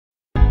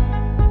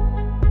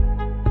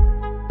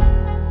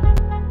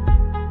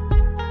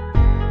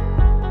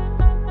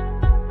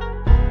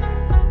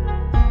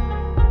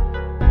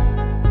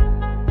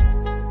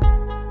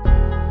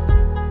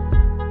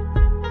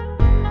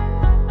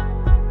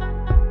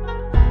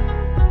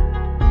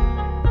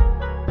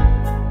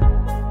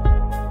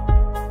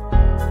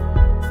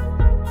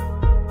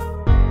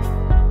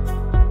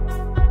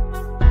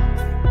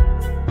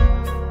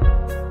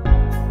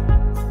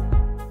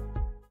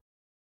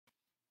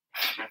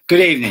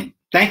Good evening.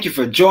 Thank you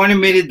for joining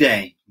me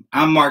today.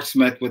 I'm Mark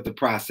Smith with The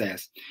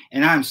Process,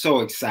 and I'm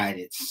so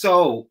excited.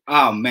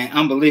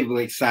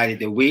 Unbelievably excited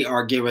that we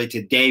are getting ready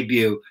to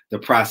debut The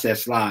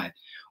Process Live.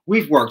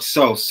 We've worked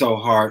so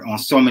hard on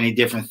so many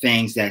different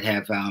things that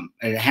have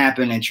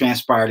happened and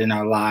transpired in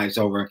our lives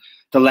over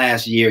the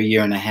last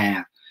year and a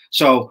half.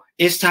 So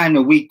it's time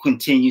that we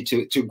continue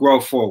to grow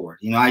forward.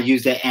 You know, I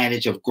use that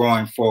adage of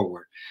growing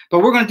forward, but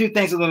we're going to do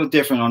things a little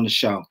different on the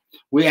show.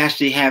 We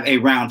actually have a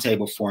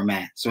roundtable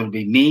format. So it'll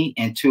be me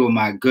and two of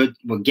my good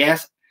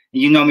guests.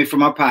 And you know me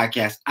from my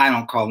podcast. I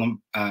don't call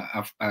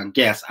them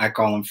guests. I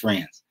call them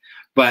friends.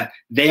 But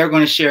they are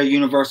going to share a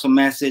universal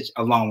message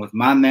along with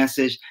my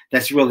message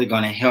that's really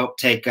going to help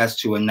take us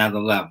to another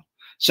level.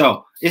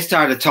 So it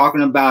started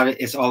talking about it.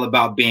 It's all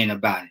about being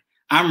about it.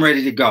 I'm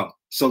ready to go.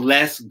 So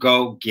let's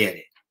go get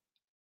it.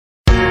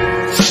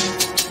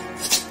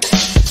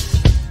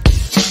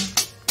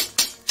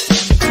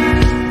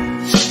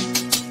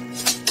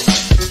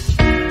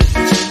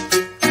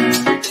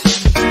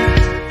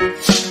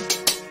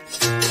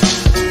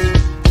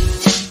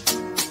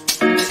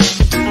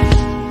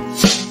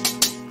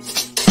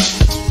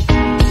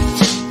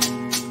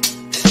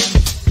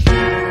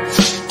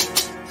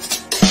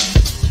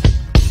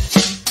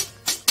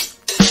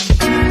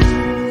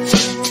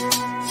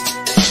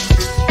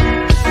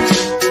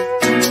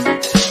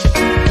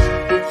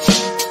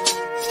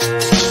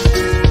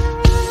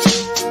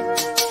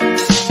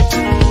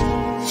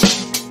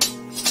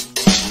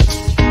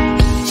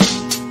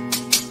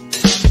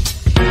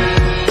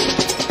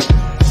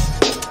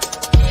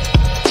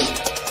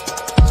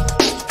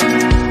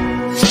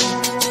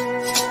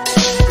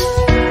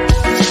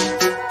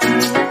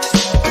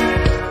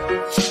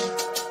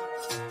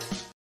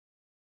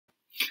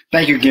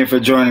 Thank you again for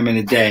joining me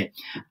today.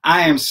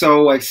 I am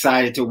so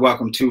excited to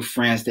welcome two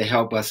friends to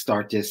help us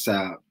start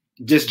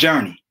this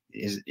journey.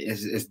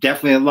 It's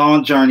definitely a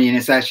long journey, and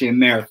it's actually a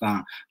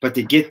marathon. But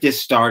to get this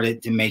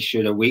started, to make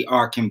sure that we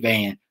are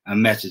conveying a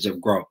message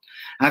of growth.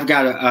 I've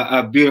got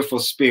a beautiful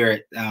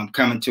spirit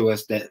coming to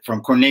us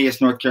from Cornelius,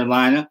 North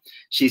Carolina.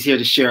 She's here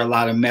to share a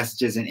lot of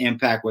messages and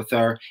impact with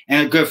her,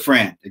 and a good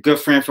friend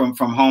from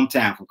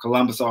hometown, from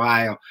Columbus,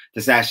 Ohio,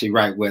 that's actually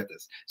right with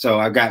us. So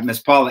I've got Miss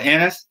Paula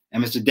Ennis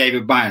and Mr.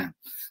 David Bynum.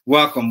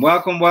 Welcome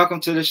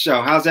to the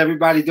show. How's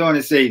everybody doing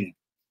this evening?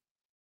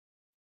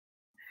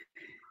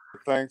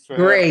 Thanks for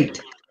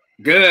Great.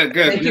 Good.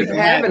 Thank you for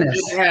having us.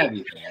 Good to have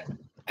you.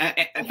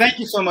 Thank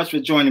you so much for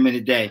joining me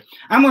today.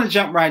 I'm going to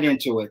jump right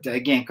into it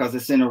again because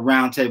it's in a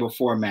roundtable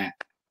format.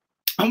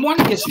 I want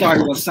to get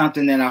started with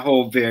something that I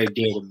hold very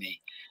dear to me,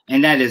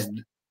 and that is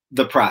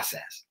the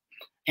process.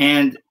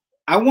 And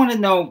I want to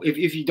know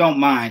if you don't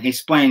mind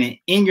explaining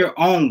in your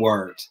own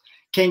words.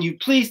 Can you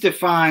please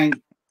define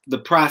the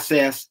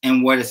process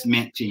and what it's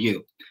meant to you?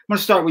 I'm going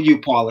to start with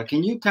you, Paula.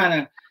 Can you kind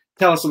of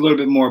tell us a little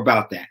bit more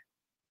about that?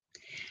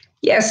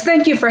 Yes,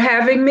 thank you for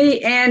having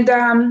me. And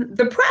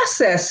the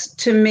process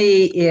to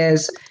me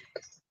is,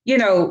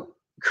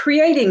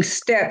 creating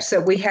steps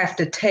that we have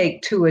to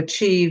take to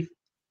achieve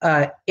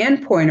an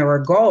endpoint or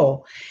a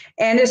goal.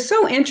 And it's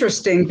so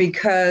interesting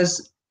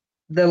because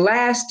the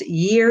last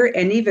year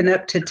and even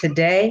up to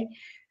today,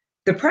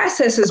 the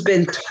process has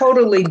been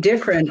totally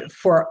different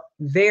for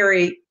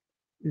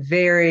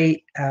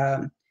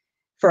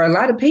for a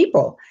lot of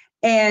people.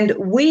 And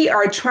we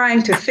are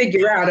trying to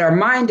figure out, our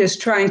mind is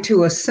trying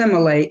to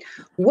assimilate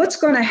what's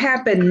going to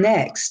happen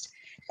next.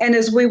 And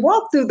as we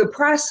walk through the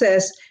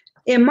process,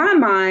 in my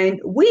mind,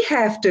 we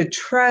have to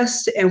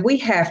trust and we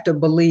have to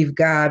believe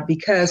God,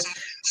 because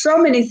so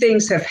many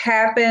things have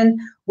happened.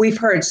 We've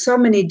heard so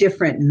many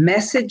different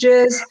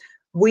messages.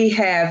 We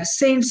have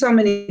seen so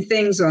many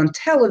things on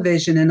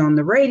television and on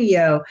the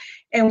radio,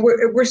 and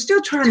we're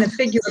still trying to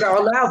figure it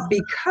all out,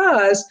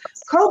 because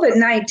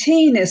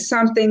COVID-19 is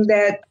something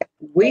that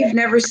we've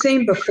never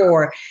seen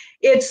before.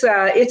 It's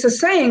a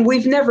saying,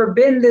 we've never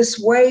been this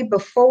way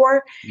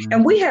before,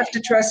 and we have to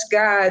trust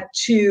God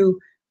to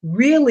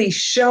really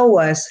show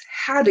us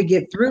how to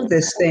get through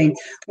this thing.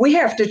 We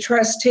have to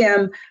trust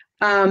Him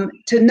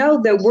to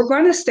know that we're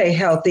going to stay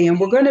healthy and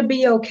we're going to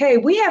be okay.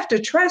 We have to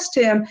trust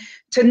Him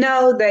to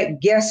know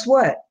that, guess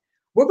what?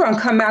 We're going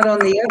to come out on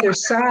the other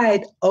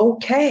side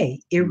okay.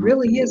 It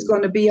really is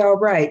going to be all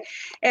right.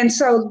 And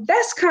so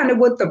that's kind of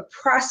what the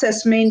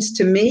process means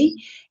to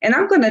me. And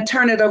I'm going to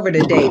turn it over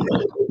to David.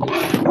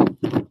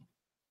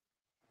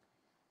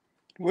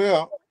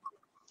 Well,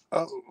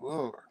 oh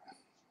Lord.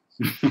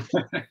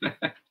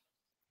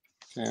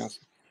 Chance.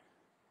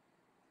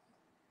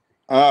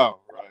 Oh,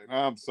 right.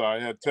 I'm sorry.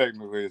 I had a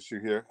technical issue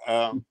here.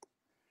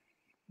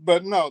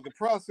 But no, the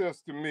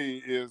process to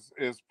me is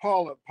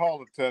Paula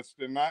touched,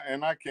 and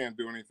I can't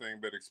do anything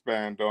but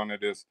expand on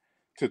it, is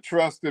to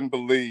trust and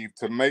believe,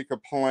 to make a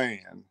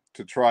plan,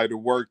 to try to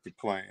work the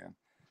plan,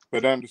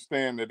 but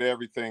understand that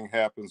everything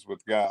happens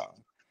with God.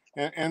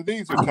 And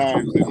these are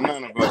times that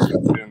none of us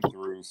have been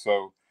through.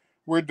 So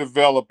we're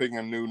developing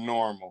a new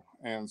normal.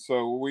 And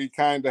so we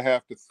kind of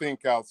have to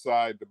think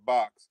outside the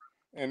box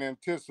and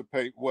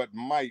anticipate what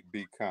might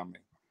be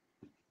coming,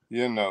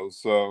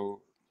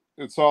 So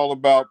it's all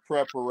about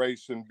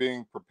preparation,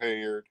 being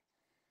prepared,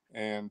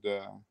 and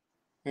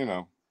you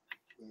know,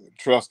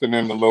 trusting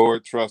in the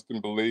Lord, trust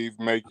and believe,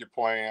 make your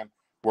plan,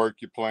 work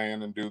your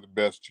plan, and do the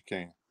best you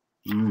can.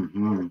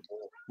 Mm-hmm.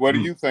 What do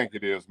you think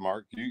it is,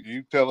 Mark?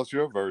 You tell us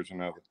your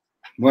version of it.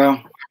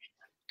 Well,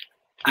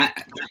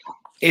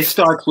 it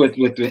starts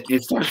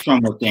it starts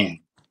from within.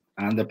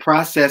 The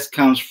process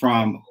comes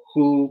from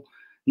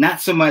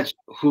not so much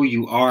who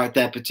you are at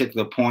that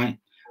particular point,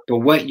 but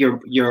what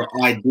your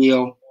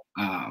ideal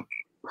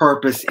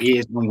purpose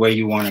is and where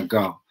you want to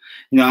go.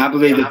 You know, I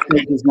believe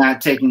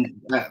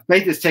that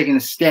faith is taking a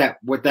step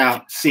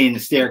without seeing the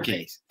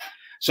staircase.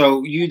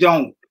 So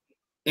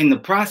in the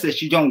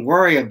process, you don't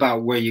worry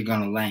about where you're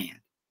going to land.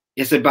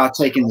 It's about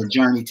taking the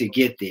journey to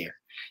get there.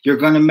 You're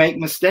going to make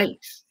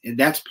mistakes, and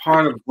that's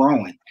part of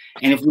growing.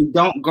 And if we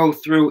don't go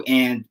through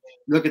and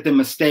look at the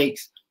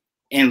mistakes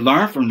and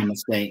learn from the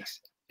mistakes,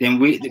 then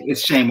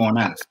it's shame on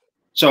us.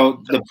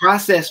 So the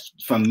process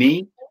for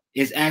me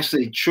is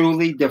actually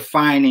truly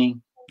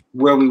defining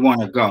where we want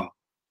to go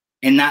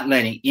and not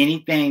letting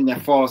anything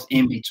that falls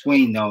in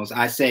between those.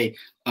 I say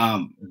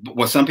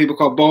what some people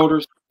call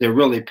boulders, they're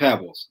really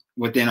pebbles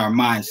within our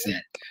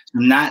mindset.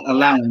 Not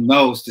allowing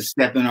those to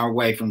step in our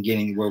way from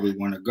getting where we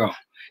want to go.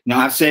 Now,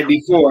 I've said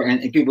before,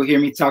 and people hear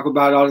me talk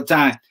about it all the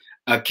time,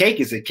 a cake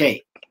is a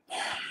cake.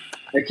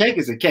 A cake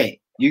is a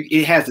cake.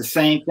 It has the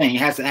same thing.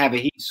 It has to have a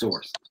heat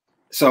source.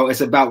 So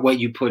it's about what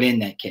you put in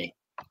that cake.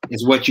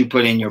 It's what you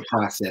put in your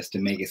process to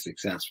make it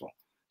successful.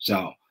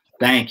 So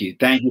thank you.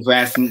 Thank you for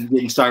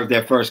getting started with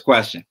that first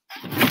question.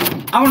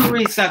 I want to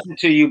read something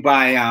to you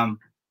by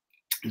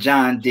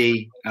John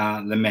D.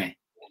 LeMay.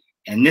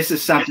 And this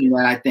is something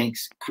that I think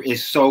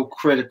is so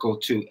critical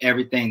to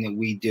everything that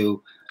we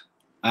do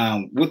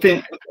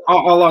within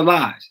all our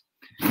lives.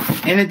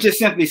 And it just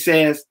simply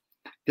says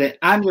that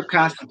I'm your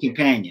constant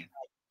companion.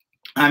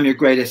 I'm your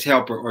greatest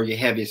helper or your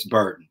heaviest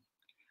burden.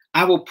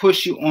 I will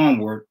push you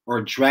onward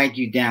or drag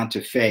you down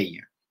to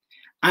failure.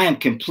 I am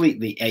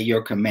completely at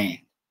your command.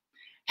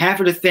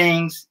 Half of the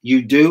things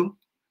you do,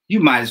 you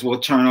might as well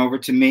turn over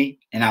to me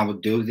and I will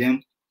do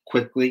them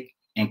quickly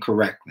and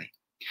correctly.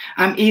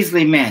 I'm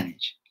easily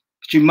managed,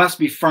 but you must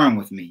be firm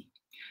with me.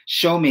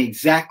 Show me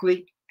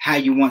exactly how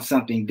you want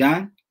something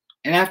done,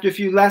 and after a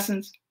few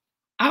lessons,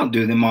 I'll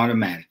do them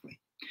automatically.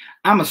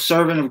 I'm a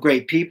servant of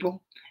great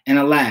people, and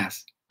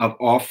alas, of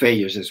all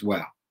failures as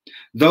well.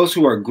 Those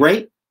who are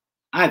great,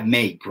 I've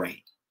made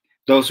great.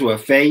 Those who are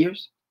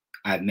failures,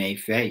 I've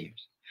made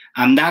failures.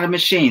 I'm not a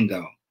machine,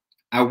 though.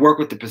 I work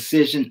with the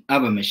precision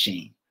of a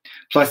machine,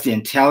 plus the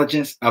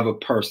intelligence of a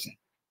person.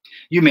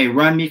 You may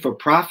run me for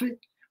profit,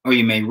 or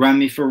you may run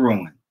me for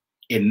ruin.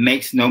 It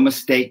makes no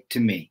mistake to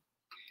me.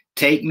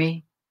 Take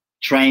me,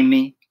 train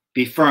me,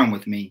 be firm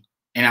with me,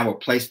 and I will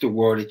place the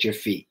world at your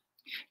feet.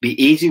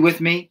 Be easy with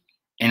me,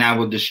 and I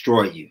will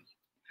destroy you.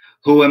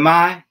 Who am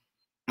I?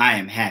 I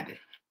am habit.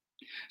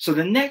 So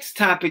the next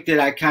topic that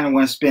I kind of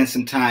want to spend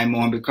some time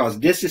on, because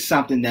this is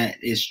something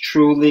that is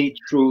truly,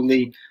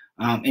 truly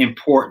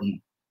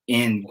important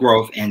in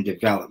growth and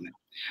development.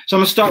 So I'm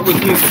going to start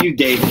with you,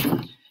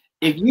 David.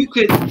 If you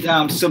could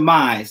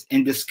surmise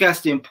and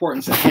discuss the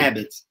importance of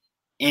habits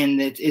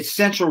and its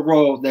central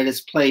role that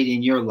it's played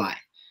in your life.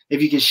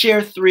 If you could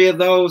share 3 of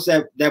those,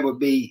 that would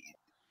be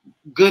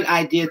a good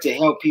idea to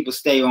help people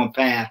stay on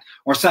path,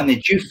 or something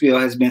that you feel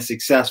has been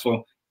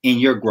successful in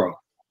your growth.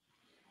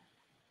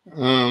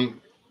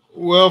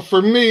 Well,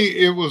 for me,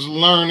 it was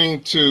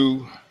learning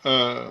to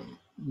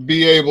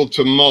be able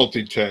to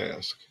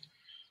multitask.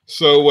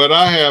 So what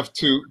I have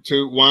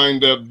to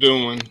wind up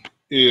doing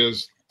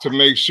is to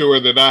make sure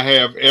that I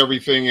have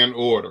everything in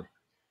order.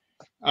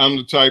 I'm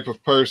the type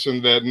of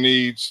person that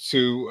needs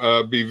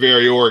to be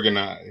very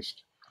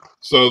organized.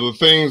 So the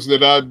things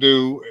that I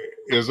do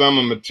is I'm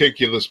a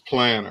meticulous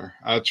planner.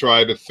 I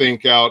try to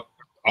think out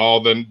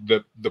all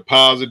the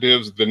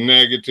positives, the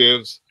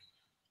negatives,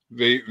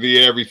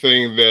 the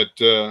everything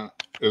that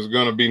is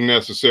going to be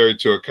necessary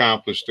to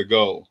accomplish the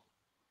goal.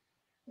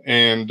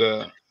 And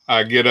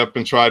I get up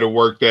and try to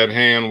work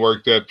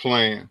that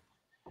plan.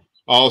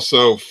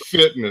 Also,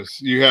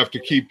 fitness. You have to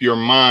keep your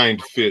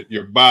mind fit,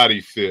 your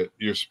body fit,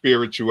 your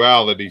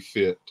spirituality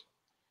fit.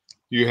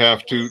 You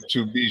have to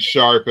be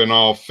sharp in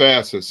all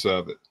facets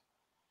of it.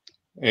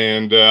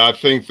 And I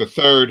think the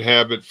third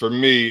habit for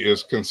me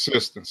is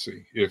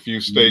consistency. If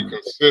you stay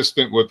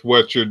consistent with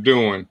what you're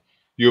doing,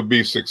 you'll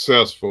be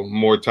successful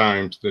more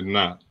times than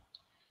not.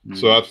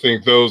 So I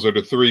think those are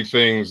the 3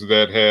 things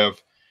that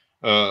have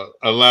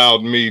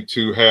allowed me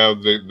to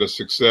have the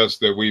success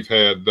that we've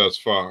had thus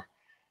far.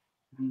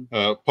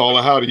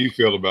 Paula, how do you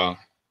feel about it?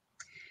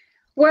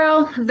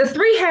 Well, the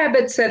 3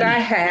 habits that I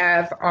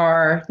have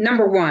are,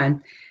 number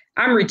 1,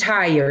 I'm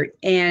retired,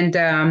 and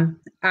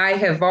I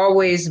have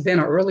always been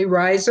an early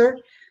riser.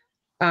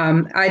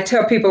 I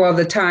tell people all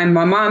the time,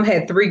 my mom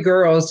had 3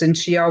 girls, and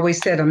she always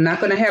said, I'm not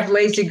going to have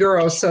lazy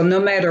girls. So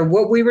no matter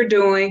what we were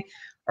doing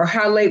or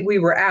how late we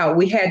were out,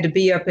 we had to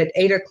be up at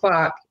 8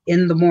 o'clock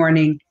in the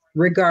morning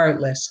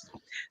regardless.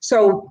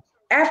 So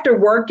after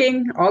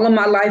working all of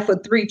my life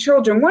with 3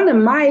 children, one of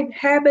my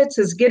habits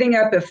is getting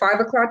up at 5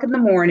 o'clock in the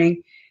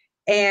morning.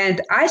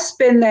 And I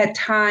spend that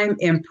time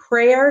in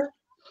prayer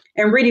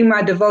and reading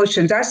my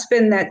devotions. I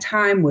spend that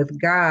time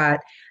with God.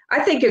 I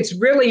think it's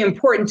really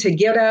important to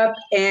get up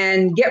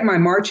and get my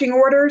marching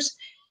orders.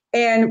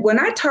 And when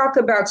I talk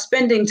about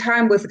spending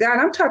time with God,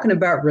 I'm talking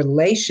about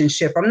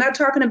relationship. I'm not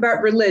talking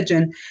about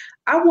religion.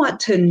 I want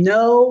to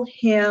know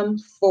him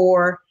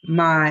for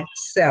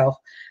myself.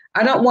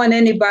 I don't want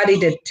anybody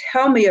to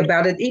tell me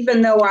about it,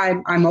 even though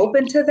I'm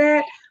open to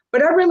that.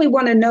 But I really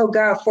want to know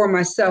God for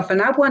myself,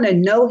 and I want to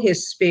know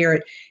his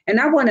spirit, and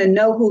I want to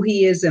know who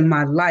he is in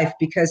my life,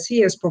 because he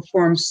has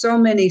performed so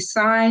many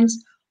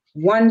signs,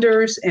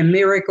 wonders, and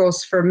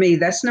miracles for me.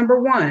 That's number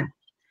one.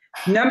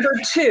 Number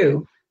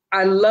two,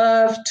 I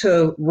love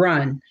to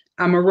run.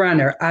 I'm a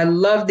runner. I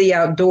love the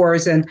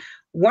outdoors. And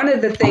one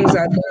of the things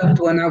I loved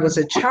when I was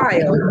a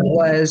child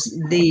was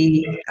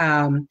the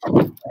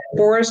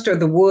forest or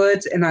the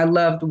woods, and I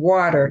loved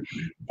water.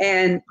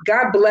 And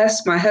God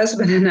blessed my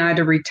husband and I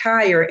to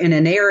retire in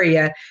an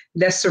area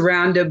that's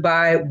surrounded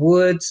by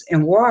woods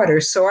and water.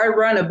 So I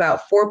run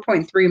about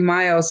 4.3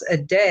 miles a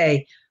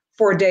day,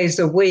 4 days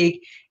a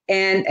week.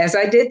 And as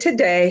I did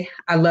today,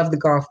 I love the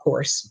golf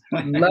course.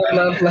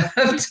 Love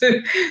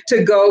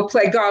to go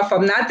play golf.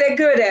 I'm not that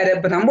good at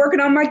it, but I'm working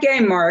on my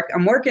game, Mark.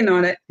 I'm working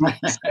on it.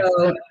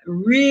 So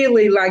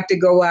really like to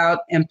go out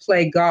and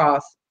play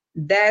golf.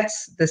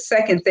 That's the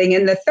second thing.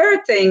 And the third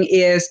thing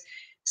is,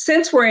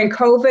 since we're in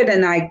COVID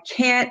and I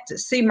can't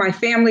see my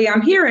family,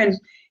 I'm here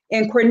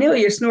in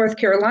Cornelius, North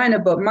Carolina,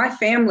 but my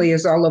family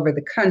is all over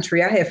the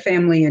country. I have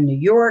family in New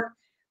York,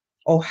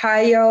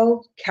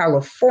 Ohio,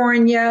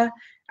 California,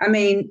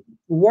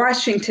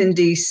 Washington,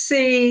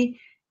 D.C.,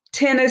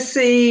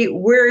 Tennessee.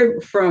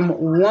 We're from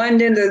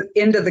one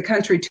end of the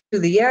country to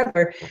the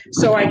other,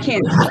 so I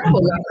can't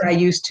travel like I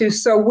used to.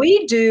 So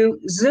we do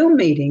Zoom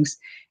meetings,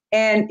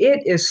 and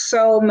it is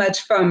so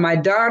much fun. My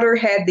daughter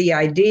had the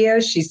idea.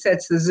 She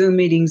sets the Zoom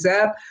meetings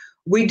up.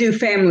 We do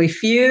Family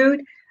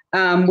Feud.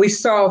 We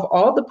solve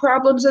all the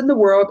problems in the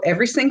world,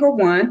 every single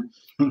one.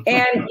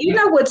 And you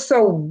know what's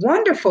so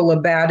wonderful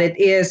about it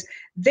is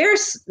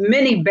there's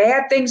many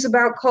bad things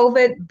about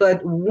COVID,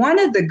 but one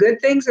of the good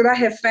things that I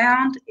have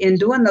found in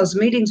doing those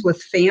meetings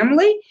with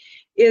family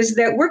is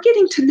that we're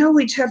getting to know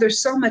each other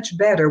so much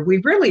better.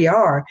 We really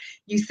are.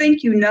 You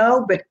think you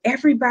know, but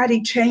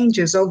everybody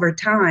changes over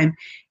time.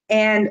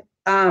 And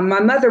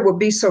my mother will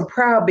be so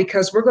proud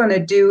because we're going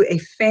to do a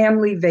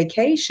family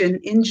vacation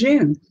in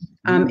June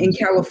in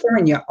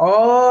California,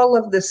 all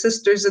of the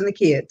sisters and the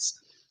kids.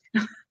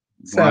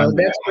 So wow.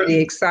 That's pretty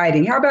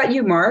exciting. How about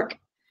you, Mark?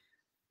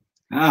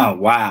 Oh,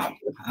 wow.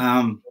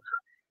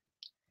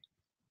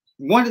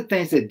 One of the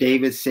things that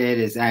David said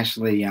is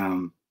actually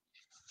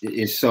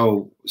is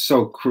so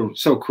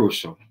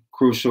crucial,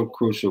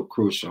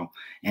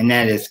 and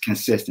that is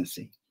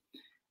consistency.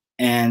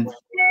 And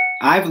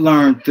I've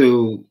learned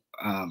through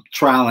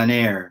trial and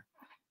error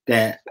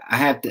that I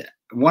have to,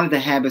 one of the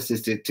habits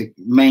is to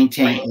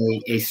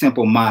maintain a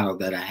simple model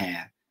that I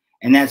have.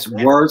 And that's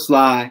words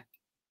lie,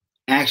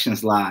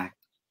 actions lie,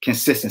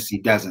 consistency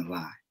doesn't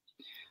lie.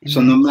 So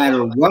no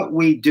matter what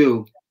we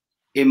do,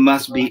 it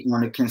must be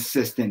on a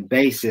consistent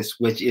basis,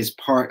 which is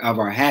part of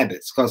our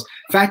habits. Because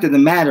fact of the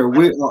matter,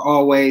 we are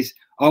always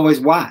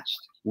watched.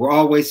 We're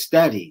always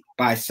studied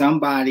by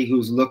somebody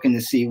who's looking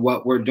to see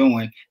what we're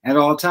doing at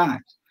all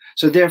times.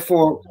 So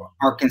therefore,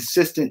 our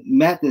consistent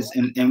methods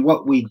and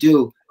what we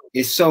do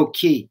is so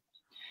key.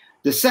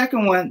 The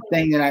second one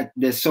thing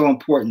that's so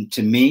important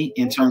to me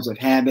in terms of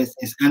habits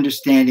is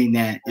understanding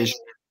that there's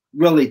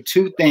really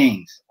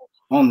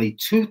only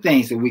two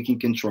things that we can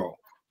control.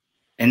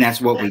 And that's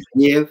what we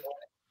give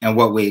and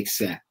what we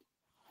accept.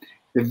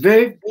 At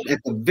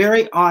the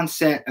very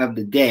onset of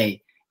the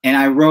day, and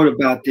I wrote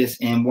about this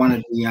in one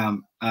of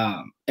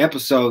the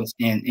episodes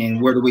in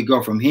Where Do We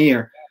Go From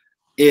Here,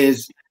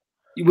 is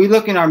we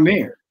look in our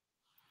mirror.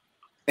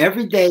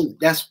 Every day,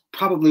 that's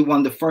probably one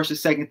of the first or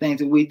second things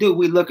that we do.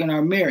 We look in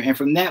our mirror, and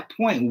from that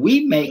point,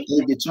 we make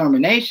a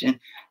determination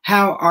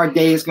how our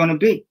day is going to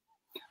be.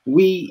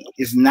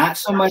 It's not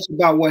so much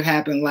about what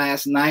happened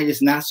last night.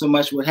 It's not so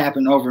much what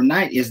happened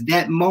overnight. It's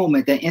that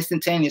moment, that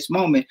instantaneous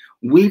moment.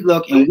 We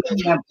look and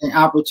we have an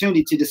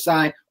opportunity to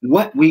decide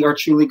what we are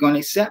truly going to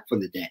accept for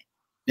the day.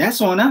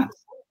 That's on us.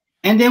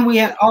 And then we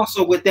have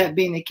also, with that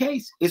being the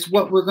case, it's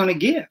what we're going to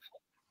give.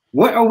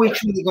 What are we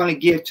truly going to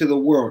give to the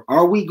world?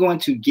 Are we going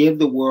to give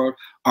the world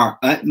our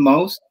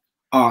utmost,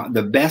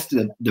 the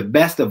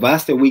best of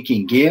us that we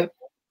can give?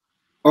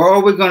 Or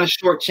are we going to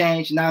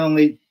shortchange not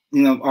only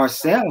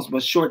ourselves,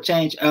 but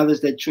shortchange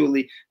others that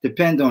truly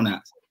depend on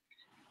us?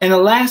 And the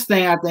last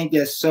thing I think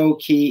that's so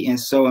key and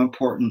so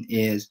important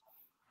is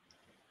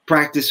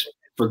practice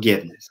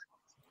forgiveness.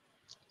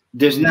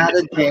 There's not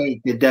a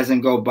day that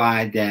doesn't go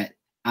by that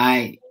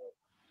I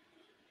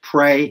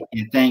pray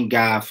and thank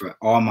God for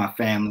all my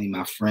family,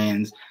 my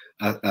friends,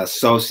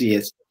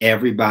 associates,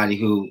 everybody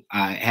who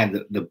I have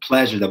the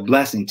pleasure, the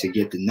blessing to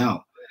get to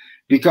know,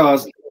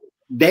 because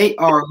they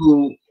are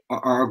who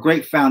are a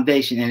great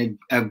foundation and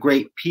a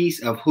great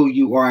piece of who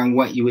you are and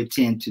what you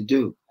intend to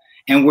do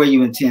and where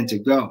you intend to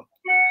go.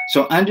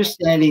 So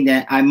understanding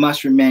that I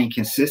must remain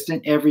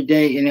consistent every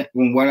day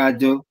in what I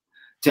do,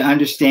 to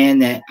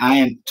understand that I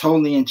am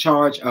totally in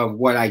charge of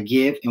what I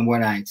give and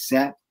what I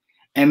accept,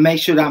 and make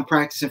sure that I'm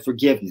practicing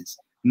forgiveness,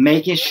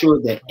 making sure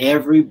that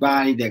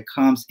everybody that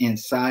comes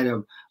inside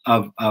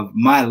of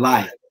my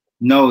life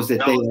knows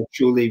that they are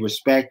truly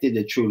respected,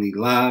 they're truly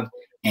loved,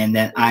 and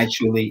that I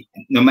truly,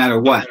 no matter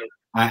what,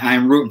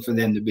 I'm rooting for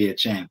them to be a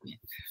champion.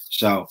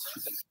 So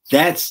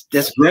that's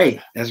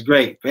great. That's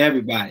great for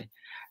everybody.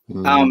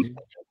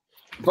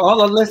 For all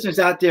the listeners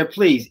out there,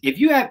 please, if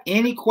you have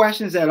any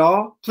questions at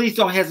all, please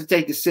don't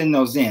hesitate to send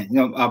those in.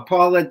 You know,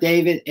 Paula,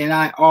 David, and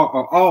I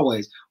are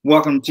always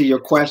welcome to your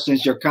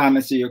questions, your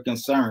comments, or your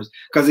concerns.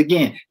 Because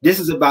again, this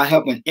is about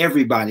helping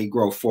everybody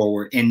grow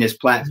forward in this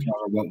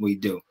platform of what we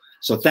do.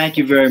 So thank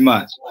you very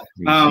much.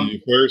 See your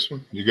first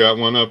one. You got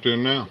one up there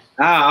now.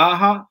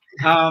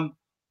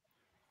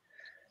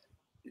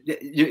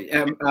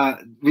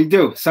 We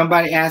do.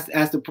 Somebody asked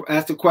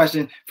the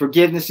question.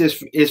 Forgiveness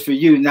is for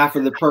you, not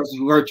for the person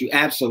who hurt you.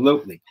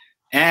 Absolutely,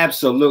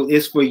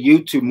 it's for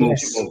you to move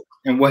forward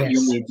and what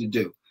you need to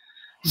do.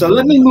 So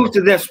let me move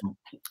to this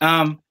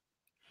one.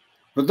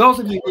 For those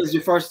of you who is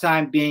your first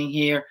time being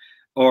here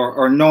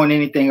or knowing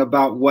anything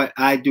about what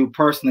I do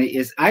personally,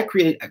 is I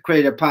created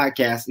a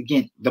podcast,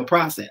 again, The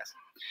Process,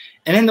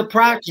 and in the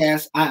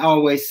podcast I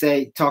always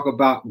talk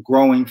about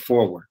growing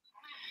forward,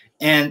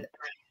 and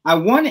I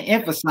want to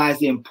emphasize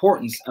the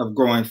importance of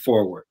growing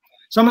forward.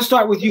 So I'm going to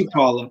start with you,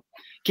 Paula.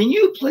 Can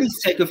you please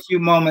take a few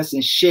moments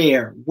and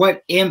share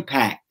what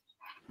impact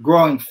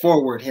growing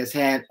forward has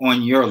had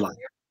on your life?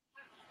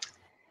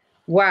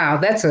 Wow,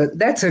 that's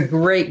a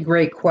great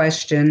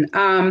question.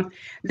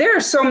 There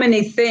are so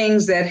many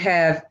things that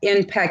have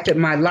impacted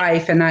my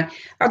life, and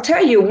I'll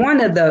tell you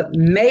one of the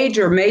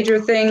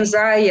major things.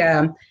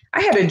 I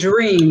had a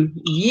dream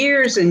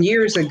years and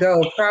years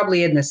ago,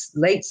 probably in the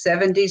late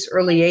 70s,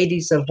 early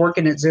 80s, of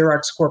working at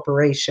Xerox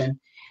Corporation.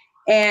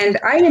 And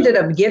I ended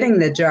up getting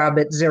the job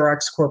at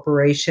Xerox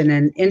Corporation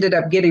and ended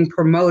up getting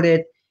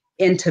promoted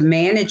into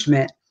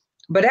management.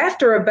 But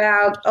after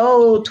about,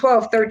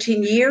 12,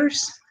 13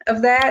 years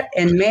of that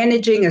and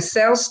managing a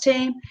sales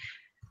team,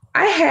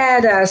 I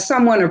had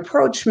someone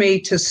approach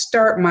me to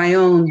start my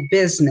own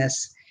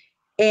business.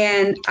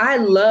 And I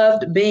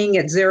loved being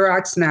at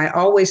Xerox, and I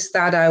always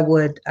thought I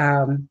would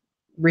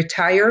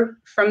retire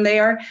from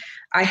there.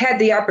 I had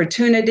the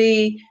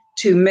opportunity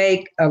to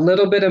make a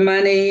little bit of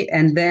money,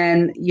 and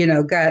then,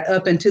 got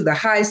up into the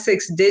high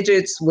 6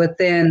 digits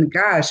within,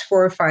 4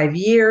 or 5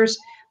 years.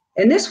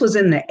 And this was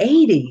in the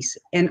 80s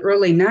and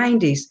early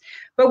 90s.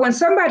 But when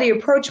somebody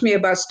approached me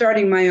about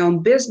starting my own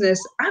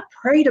business, I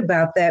prayed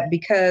about that,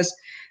 because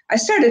I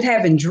started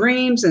having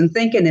dreams and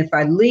thinking, if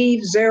I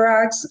leave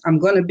Xerox, I'm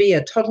going to be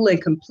a total and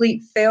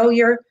complete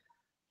failure.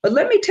 But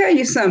let me tell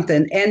you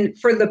something. And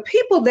for the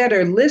people that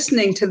are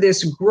listening to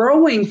this,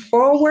 growing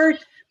forward,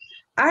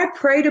 I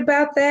prayed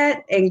about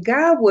that, and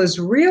God was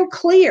real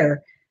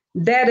clear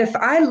that if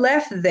I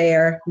left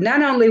there,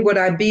 not only would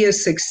I be a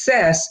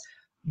success,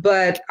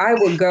 but I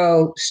would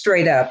go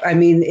straight up. I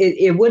mean,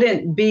 it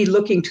wouldn't be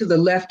looking to the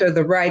left or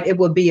the right. It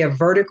would be a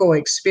vertical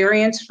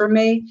experience for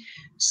me.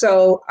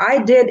 So I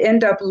did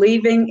end up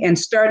leaving and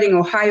starting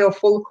Ohio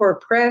Full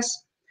Court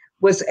Press,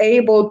 was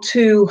able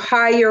to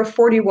hire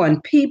 41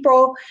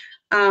 people.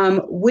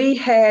 We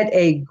had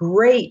a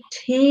great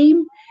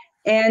team,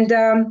 and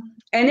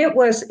it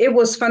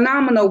was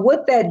phenomenal.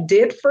 What that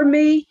did for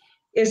me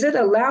is it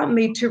allowed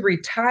me to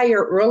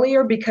retire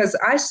earlier, because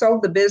I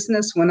sold the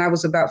business when I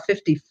was about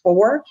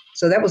 54.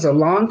 So that was a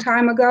long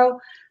time ago.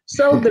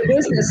 Sold the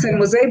business and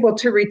was able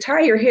to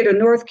retire here to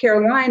North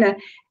Carolina.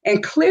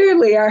 And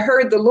clearly I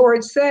heard the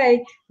Lord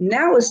say,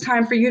 now it's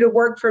time for you to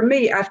work for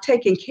me. I've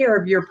taken care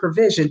of your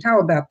provision.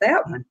 How about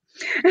that one?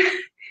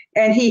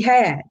 And he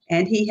had.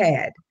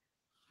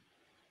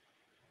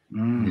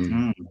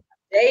 Mm-hmm.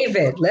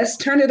 David, let's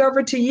turn it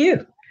over to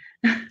you.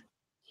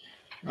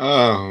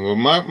 Well,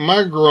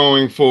 my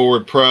growing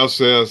forward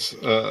process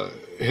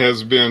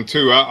has been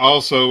too. I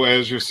also,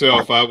 as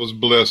yourself, I was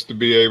blessed to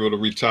be able to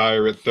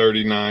retire at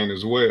 39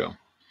 as well.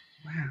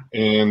 Wow.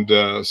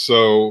 And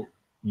so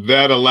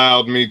that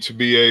allowed me to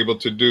be able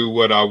to do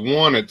what I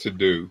wanted to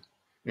do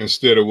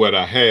instead of what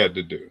I had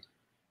to do.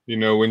 You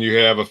know, when you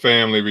have a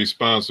family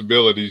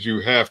responsibilities, you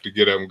have to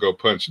get up and go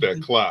punch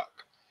that clock.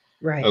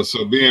 Right.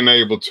 So being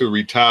able to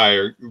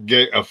retire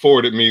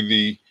afforded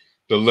me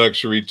the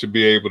luxury to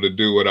be able to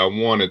do what I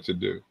wanted to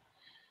do.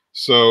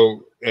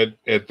 So at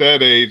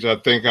that age, I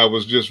think I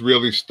was just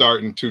really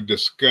starting to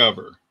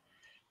discover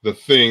the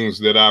things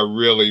that I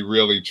really,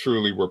 really,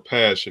 truly were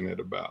passionate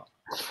about.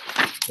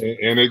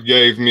 And it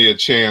gave me a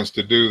chance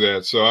to do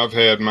that. So I've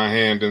had my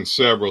hand in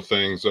several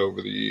things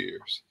over the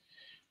years.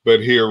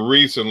 But here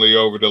recently,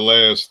 over the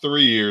last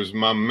 3 years,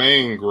 my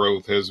main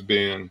growth has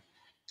been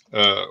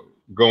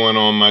going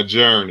on my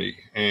journey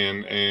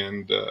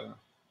and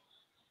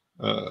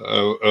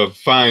of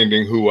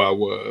finding who I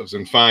was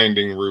and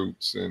finding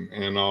roots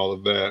and all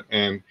of that.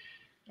 And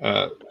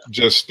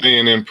just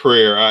staying in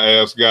prayer. I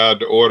asked God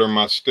to order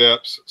my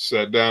steps,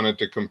 sat down at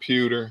the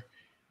computer,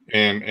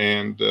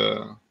 and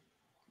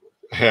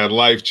had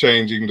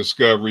life-changing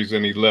discoveries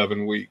in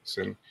 11 weeks.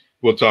 And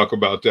we'll talk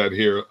about that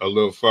here a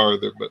little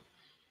farther, but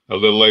a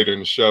little later in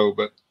the show.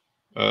 But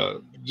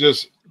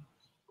just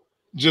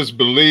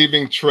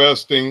believing,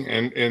 trusting,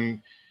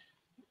 and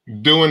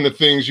doing the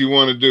things you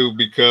want to do,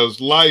 because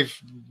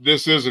life,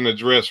 this isn't a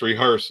dress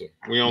rehearsal.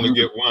 We only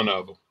get one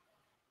of them,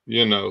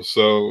 you know.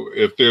 So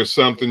if there's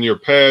something you're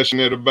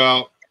passionate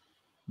about,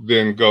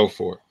 then go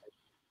for it.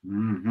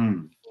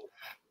 Mm-hmm.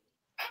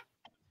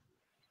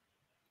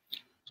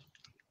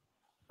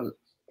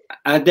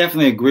 I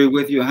definitely agree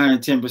with you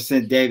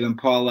 110%, Dave and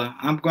Paula.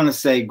 I'm going to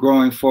say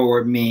growing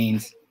forward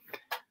means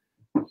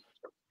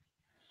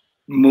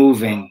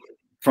moving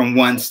from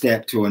one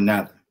step to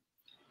another.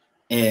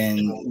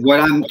 And what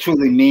I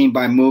truly mean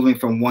by moving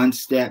from one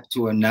step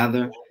to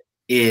another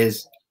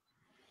is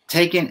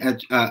taking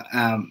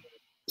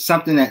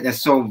something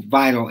that's so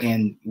vital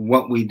in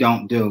what we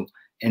don't do,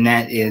 and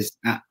that is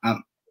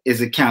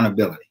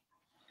accountability.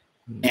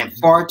 Mm-hmm. And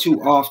far too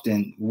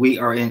often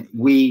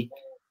we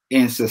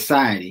in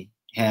society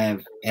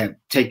have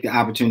take the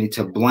opportunity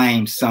to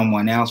blame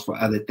someone else for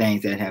other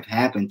things that have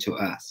happened to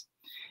us,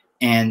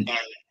 and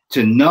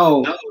to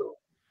know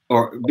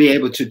or be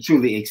able to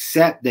truly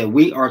accept that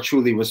we are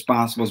truly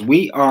responsible.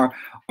 We are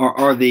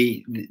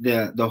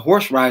the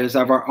horse riders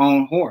of our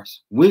own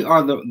horse. We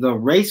are the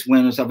race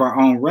winners of our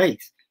own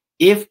race.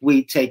 If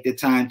we take the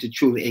time to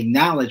truly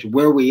acknowledge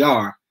where we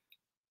are,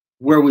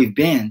 where we've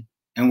been,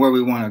 and where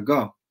we want to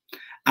go.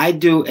 I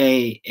do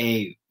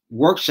a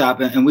workshop,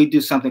 and we do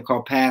something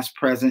called past,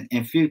 present,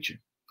 and future.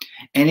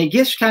 And it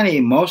gets kind of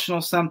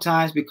emotional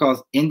sometimes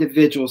because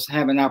individuals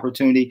have an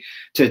opportunity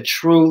to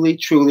truly,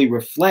 truly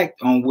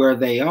reflect on where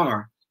they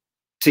are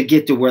to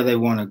get to where they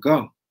want to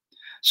go.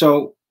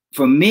 So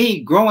for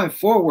me, growing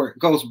forward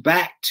goes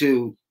back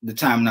to the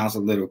time when I was a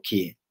little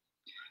kid.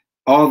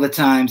 All the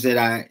times that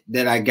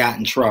I got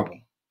in trouble.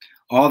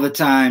 All the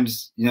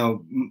times, you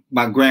know,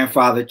 my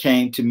grandfather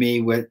came to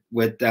me with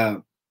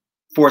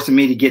forcing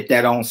me to get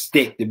that on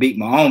stick to beat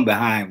my own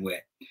behind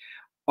with.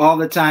 All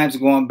the times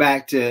going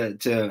back to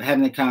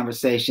having the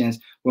conversations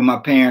with my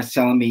parents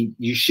telling me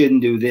you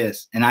shouldn't do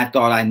this, and I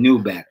thought I knew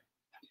better.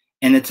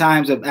 And the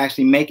times of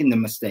actually making the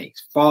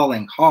mistakes,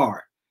 falling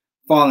hard,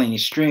 falling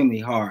extremely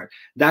hard.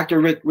 Dr.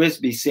 Rick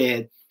Risby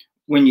said,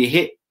 when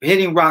you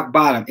hitting rock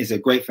bottom is a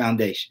great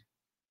foundation.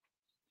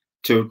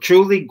 To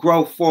truly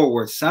grow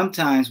forward,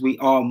 sometimes we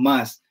all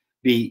must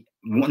be,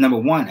 number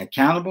one,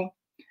 accountable,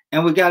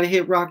 and we got to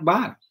hit rock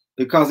bottom,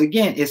 because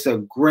again, it's a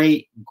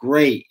great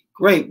way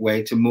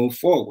to move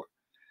forward.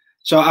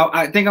 So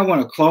I think I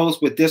want to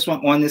close with this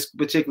one on this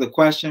particular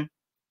question.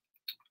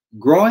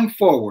 Growing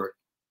forward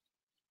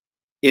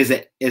is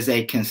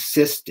a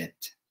consistent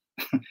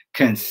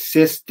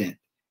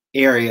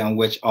area on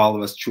which all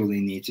of us truly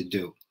need to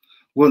do.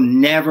 We'll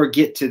never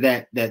get to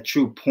that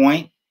true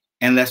point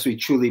unless we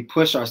truly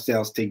push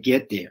ourselves to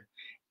get there.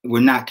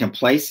 We're not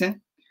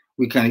complacent.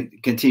 We can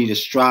continue to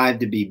strive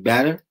to be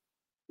better.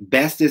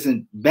 Best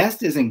isn't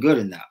good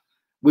enough.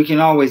 We can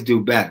always do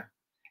better.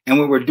 And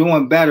when we're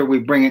doing better,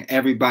 we're bringing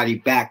everybody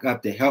back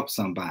up to help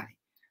somebody.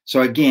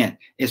 So again,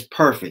 it's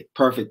perfect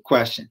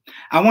question.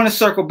 I want to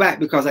circle back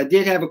because I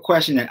did have a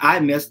question that I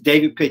missed.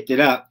 David picked it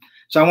up.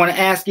 So I want to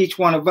ask each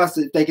one of us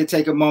if they could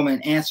take a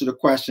moment and answer the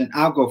question.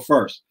 I'll go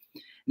first.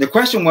 The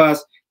question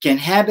was, can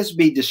habits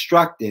be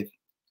destructive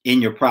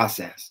in your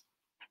process?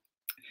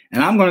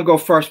 And I'm going to go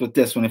first with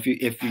this one, if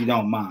you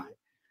don't mind.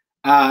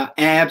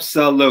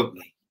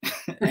 Absolutely.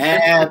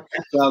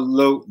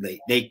 Absolutely.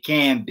 They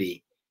can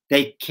be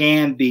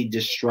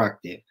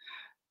destructive.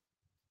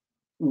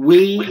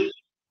 We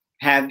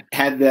have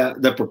had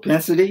the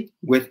propensity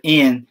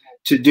within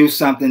to do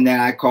something that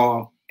I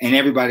call, and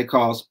everybody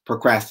calls,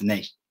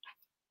 procrastination.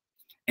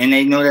 And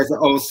they know there's an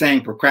old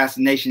saying,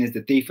 procrastination is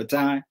the thief of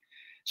time.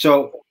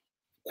 So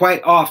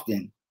quite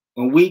often,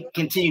 when we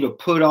continue to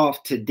put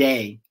off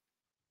today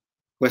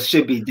what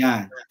should be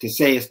done, to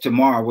say it's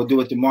tomorrow, we'll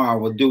do it tomorrow,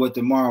 we'll do it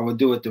tomorrow, we'll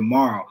do it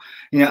tomorrow.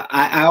 You know,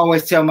 I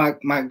always tell my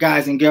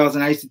guys and girls,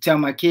 and I used to tell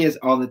my kids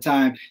all the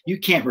time, you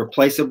can't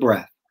replace a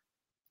breath.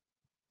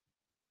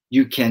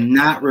 You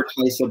cannot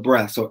replace a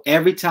breath. So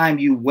every time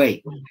you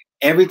wait,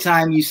 every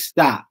time you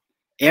stop,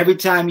 every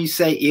time you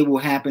say it will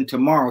happen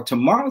tomorrow,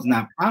 tomorrow's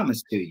not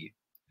promised to you.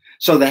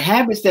 So the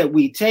habits that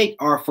we take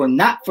are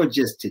not for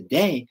just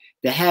today.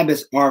 The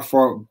habits are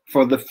for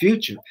the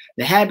future.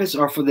 The habits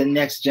are for the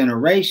next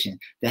generation.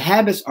 The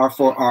habits are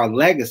for our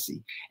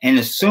legacy. And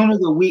the sooner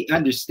that we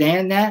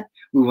understand that,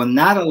 we will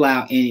not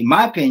allow in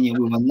my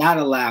opinion, we will not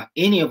allow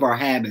any of our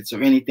habits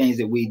or any things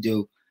that we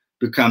do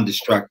become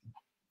destructive.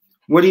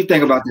 What do you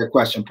think about that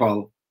question,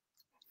 Paula?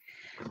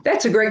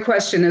 That's a great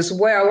question as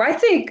well. I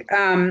think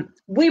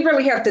we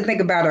really have to think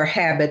about our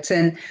habits.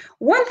 And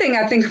one thing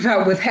I think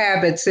about with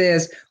habits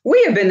is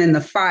we have been in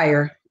the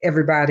fire,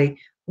 everybody.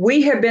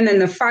 We have been in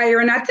the fire.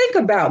 And I think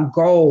about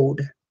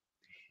gold.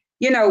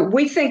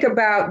 we think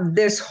about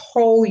this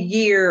whole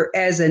year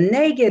as a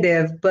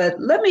negative, but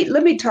let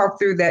me talk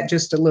through that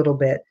just a little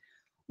bit.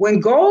 When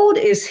gold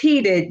is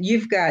heated,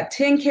 you've got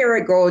 10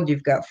 karat gold,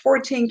 you've got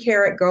 14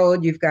 karat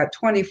gold, you've got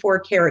 24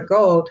 karat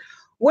gold.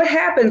 What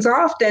happens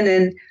often,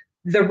 and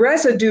the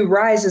residue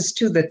rises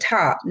to the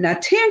top. Now,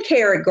 10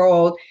 karat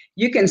gold,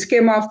 you can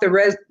skim off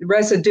the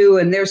residue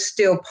and there's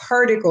still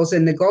particles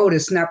in the gold.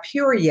 It's not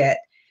pure yet.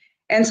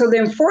 And so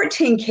then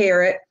 14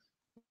 karat,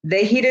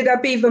 they heat it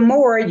up even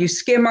more. You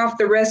skim off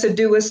the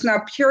residue. It's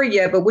not pure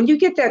yet. But when you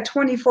get that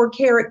 24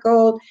 karat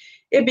gold,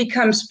 it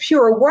becomes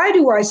pure. Why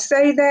do I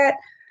say that?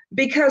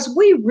 Because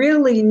we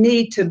really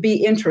need to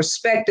be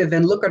introspective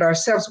and look at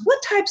ourselves.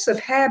 What types of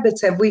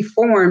habits have we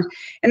formed?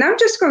 And I'm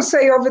just going to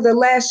say over the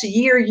last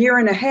year, year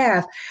and a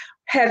half,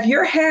 have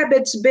your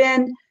habits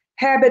been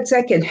habits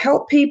that can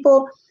help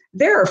people?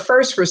 There are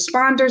first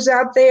responders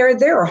out there.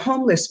 There are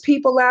homeless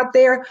people out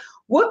there.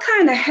 What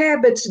kind of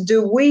habits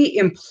do we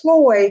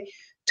employ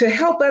to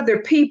help other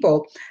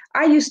people?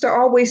 I used to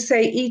always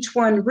say, each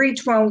one,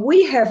 reach one.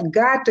 We have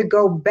got to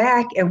go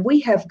back and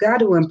we have got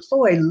to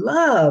employ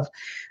love.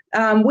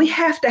 We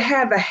have to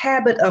have a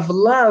habit of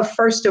love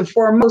first and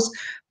foremost,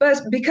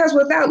 but because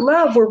without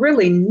love, we're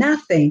really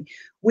nothing.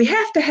 We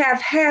have to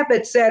have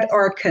habits that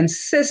are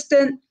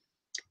consistent,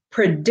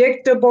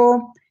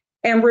 predictable,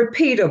 and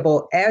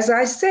repeatable. As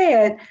I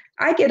said,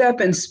 I get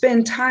up and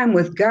spend time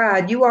with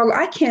God. You all,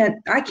 I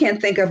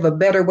can't think of a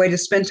better way to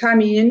spend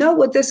time. And you know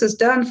what this has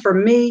done for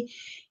me?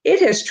 It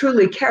has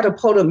truly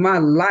catapulted my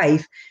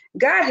life.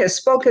 God has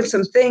spoken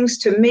some things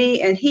to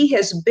me, and he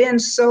has been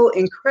so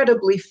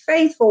incredibly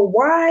faithful.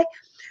 Why?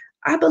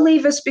 I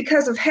believe it's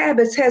because of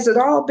habits. Has it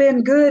all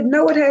been good?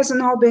 No, it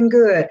hasn't all been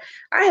good.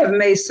 I have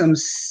made some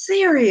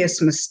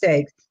serious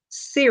mistakes,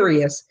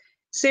 serious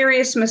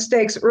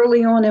mistakes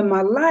early on in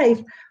my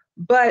life.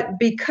 But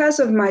because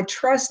of my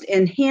trust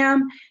in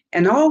him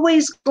and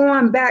always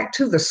going back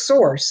to the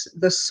source,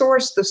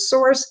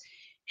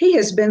 he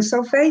has been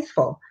so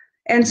faithful.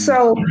 And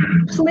so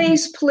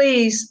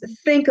please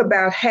think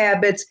about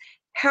habits,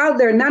 how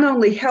they're not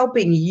only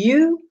helping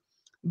you,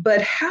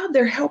 but how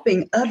they're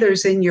helping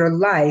others in your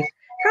life.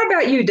 How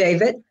about you,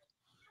 David?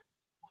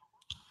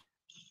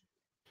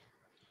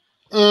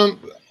 Okay,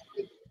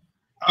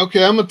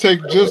 I'm going to take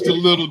just a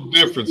little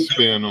different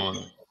spin on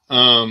it.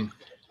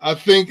 I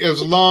think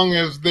as long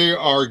as there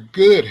are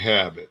good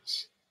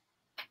habits,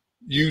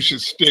 you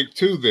should stick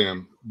to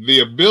them.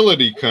 The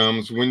ability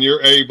comes when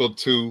you're able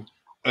to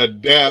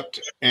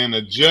adapt and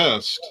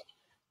adjust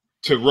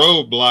to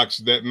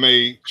roadblocks that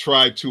may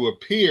try to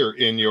appear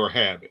in your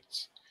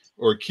habits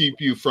or keep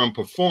you from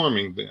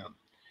performing them.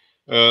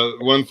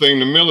 One thing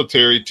the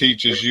military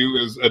teaches you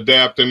is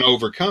adapt and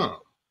overcome.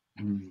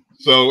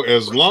 So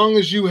as long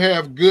as you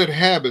have good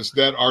habits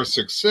that are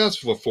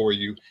successful for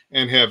you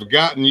and have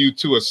gotten you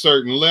to a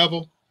certain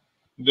level,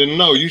 then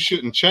no, you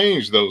shouldn't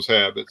change those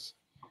habits,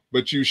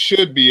 but you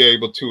should be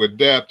able to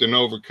adapt and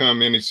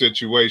overcome any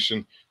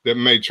situation that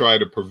may try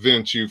to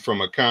prevent you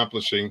from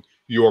accomplishing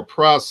your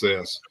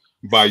process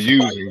by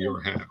using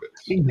your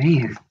habits.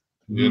 Amen.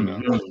 You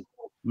know.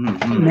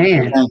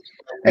 Man,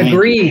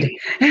 agreed.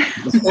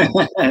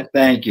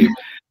 Thank you.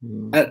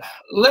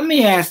 Let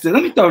me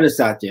throw this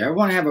out there. I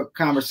want to have a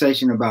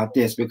conversation about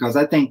this because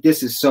I think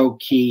this is so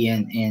key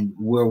in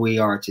where we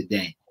are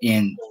today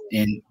in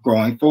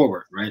growing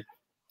forward, right?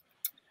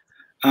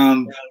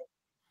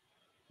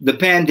 The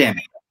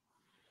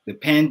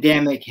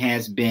pandemic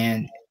has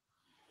been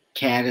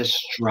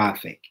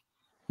catastrophic.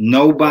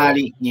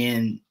 Globally,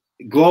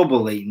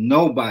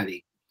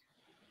 nobody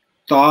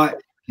thought,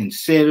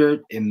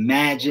 considered,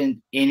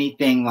 imagined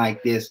anything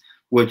like this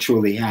would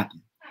truly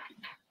happen.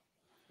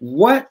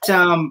 What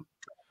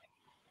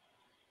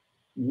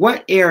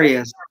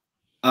areas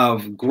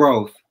of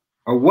growth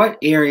or what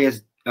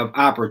areas of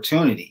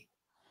opportunity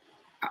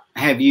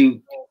have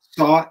you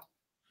sought,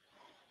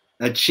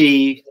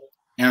 achieved,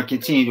 and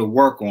continue to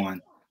work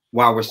on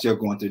while we're still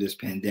going through this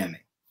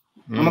pandemic?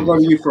 I'm gonna go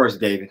to you first,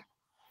 David.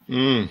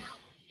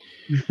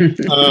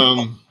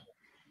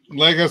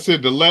 Like I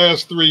said, the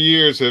last 3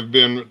 years have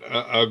been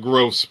a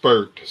growth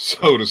spurt,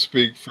 so to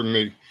speak, for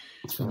me.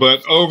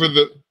 But over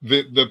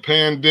the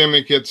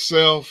pandemic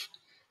itself,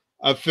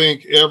 I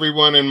think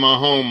everyone in my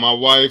home, my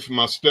wife,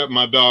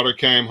 my daughter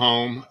came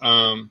home,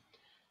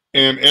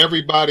 and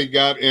everybody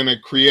got in a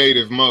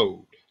creative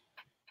mode.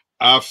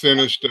 I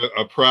finished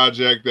a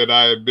project that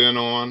I had been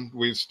on.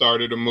 We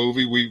started a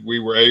movie. We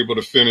were able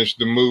to finish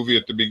the movie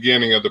at the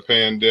beginning of the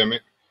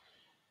pandemic.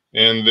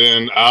 And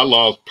then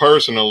I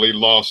personally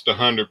lost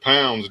 100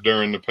 pounds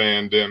during the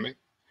pandemic,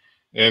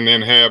 and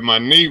then had my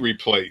knee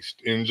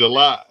replaced in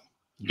July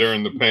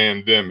during the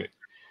pandemic.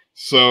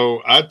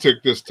 So I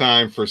took this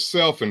time for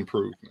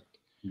self-improvement.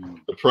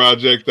 The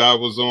project I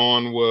was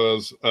on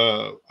was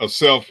a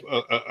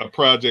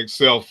project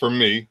for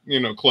me,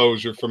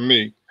 closure for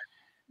me.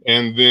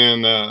 And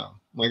then,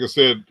 like I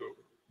said,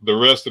 the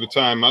rest of the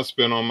time I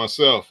spent on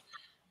myself,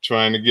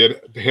 trying to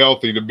get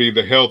healthy, to be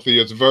the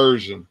healthiest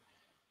version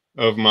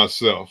of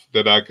myself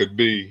that I could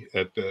be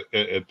at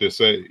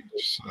this age.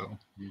 So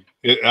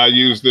I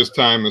use this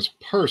time as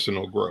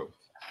personal growth.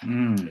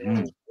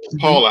 Mm-hmm.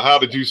 Paula, how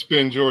did you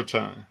spend your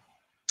time?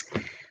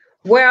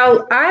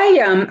 Well,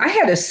 I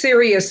had a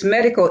serious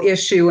medical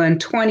issue in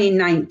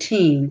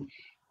 2019,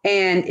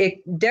 and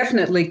it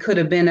definitely could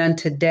have been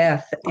unto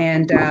death.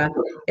 And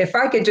if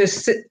I could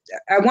just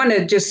I want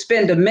to just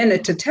spend a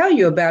minute to tell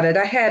you about it.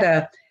 I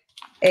had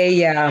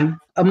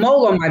a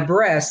mole on my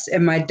breast,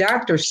 and my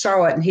doctor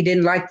saw it, and he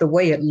didn't like the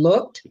way it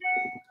looked,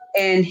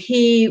 and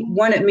he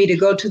wanted me to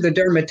go to the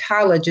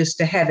dermatologist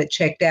to have it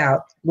checked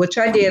out, which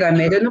I did. I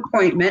made an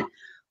appointment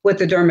with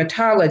the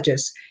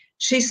dermatologist.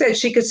 She said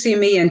she could see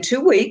me in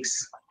 2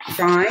 weeks.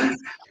 Fine.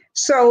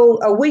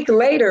 So a week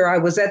later, I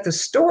was at the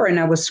store and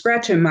I was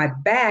scratching my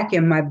back,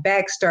 and my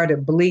back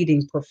started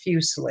bleeding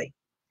profusely.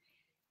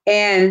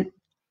 And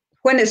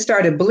when it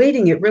started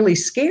bleeding, it really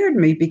scared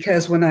me,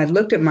 because when I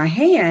looked at my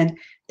hand,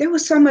 there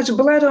was so much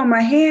blood on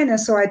my hand. And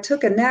so I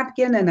took a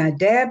napkin and I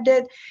dabbed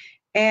it,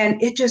 and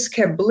it just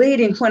kept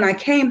bleeding. When I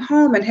came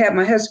home and had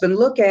my husband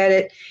look at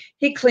it,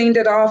 he cleaned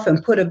it off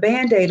and put a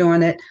Band-Aid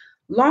on it.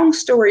 Long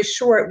story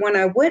short, when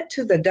I went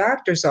to the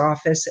doctor's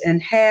office and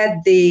had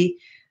the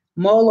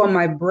mole on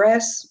my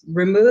breast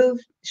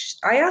removed,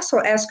 I also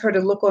asked her to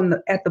look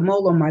at the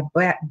mole on my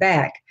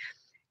back.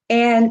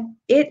 And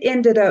it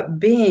ended up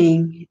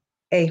being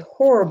a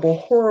horrible,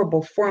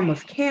 horrible form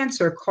of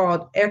cancer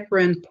called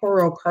eccrine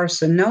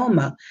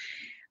porocarcinoma.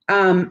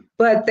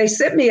 But they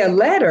sent me a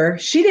letter.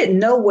 She didn't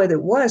know what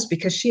it was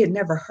because she had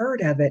never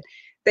heard of it.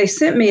 They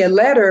sent me a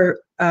letter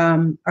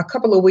a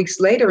couple of weeks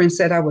later and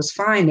said I was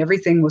fine.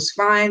 Everything was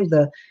fine.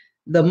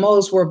 The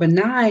moles were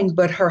benign.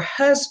 But her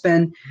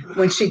husband,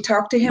 when she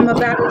talked to him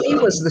about it, he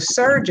was the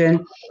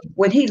surgeon.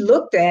 When he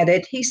looked at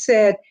it, he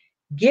said,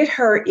 "Get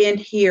her in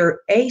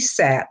here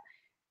ASAP.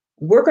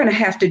 We're going to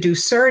have to do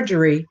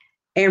surgery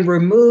and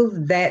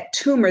remove that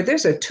tumor.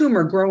 There's a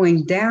tumor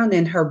growing down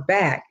in her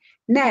back."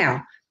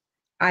 Now,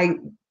 I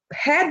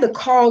had the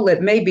call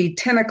at maybe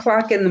 10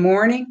 o'clock in the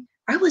morning.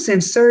 I was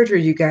in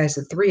surgery, you guys,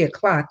 at 3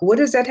 o'clock. What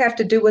does that have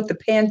to do with the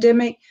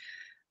pandemic?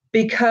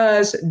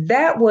 Because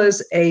that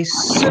was a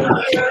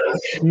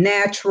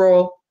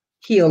supernatural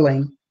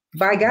healing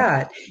by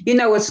God. You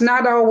know, it's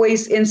not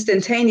always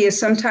instantaneous.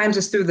 Sometimes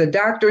it's through the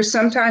doctor.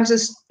 Sometimes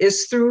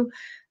it's through,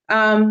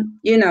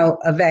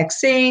 a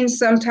vaccine.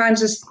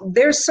 Sometimes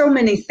there's so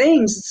many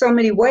things, so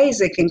many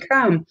ways it can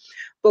come.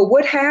 But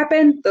what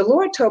happened? The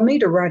Lord told me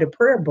to write a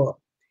prayer book.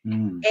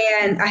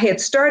 And I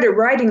had started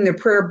writing the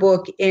prayer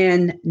book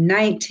in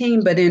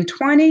 19, but in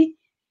 20,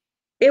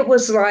 it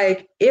was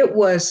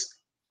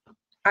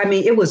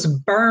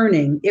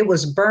burning. It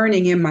was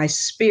burning in my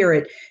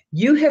spirit.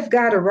 You have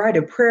got to write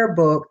a prayer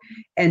book,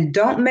 and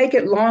don't make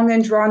it long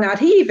and drawn out.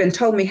 He even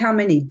told me how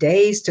many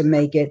days to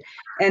make it,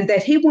 and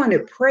that he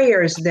wanted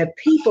prayers that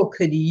people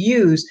could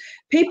use,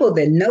 people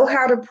that know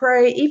how to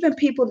pray, even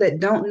people that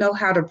don't know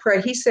how to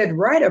pray. He said,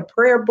 write a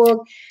prayer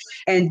book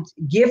and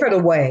give it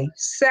away,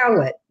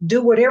 sell it,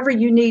 do whatever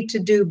you need to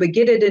do, but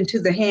get it into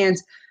the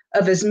hands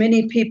of as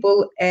many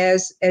people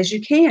as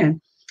you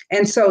can.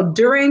 And so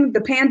during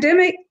the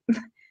pandemic,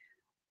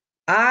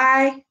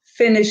 I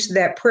finished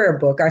that prayer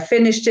book. I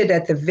finished it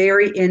at the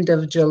very end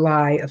of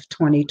July of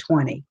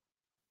 2020.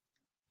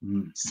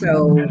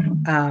 So,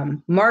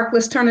 Mark,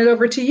 let's turn it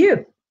over to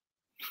you.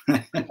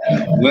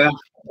 Well,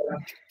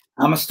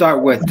 I'm going to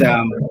start with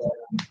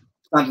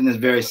something that's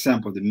very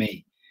simple to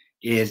me.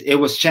 It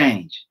was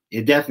change.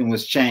 It definitely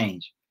was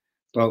change.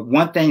 But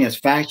one thing that's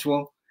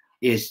factual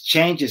is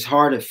change is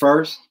hard at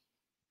first,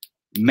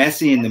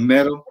 messy in the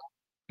middle,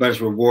 but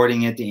it's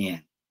rewarding at the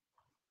end.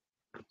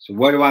 So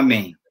what do I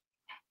mean?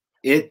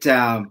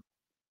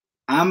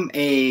 I'm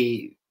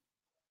a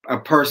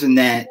person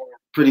that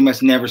pretty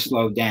much never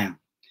slowed down.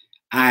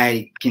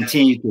 I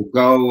continue to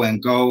go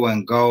and go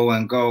and go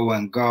and go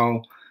and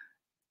go.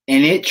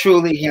 And it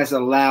truly has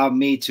allowed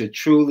me to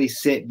truly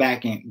sit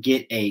back and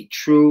get a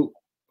true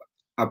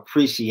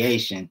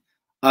appreciation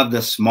of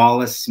the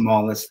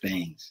smallest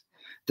things.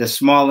 The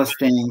smallest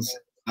things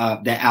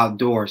that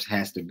outdoors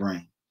has to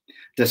bring.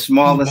 The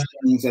smallest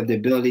things of the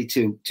ability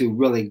to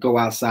really go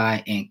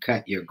outside and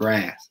cut your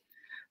grass.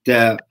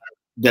 The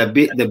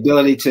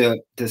ability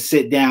to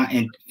sit down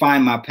and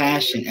find my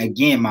passion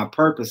again, my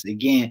purpose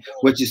again,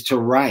 which is to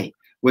write,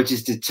 which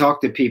is to talk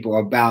to people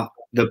about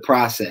the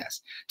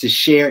process, to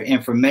share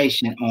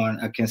information on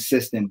a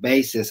consistent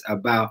basis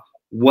about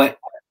what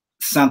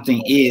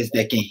something is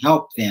that can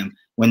help them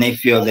when they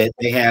feel that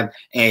they have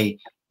a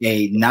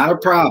not a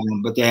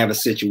problem, but they have a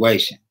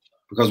situation.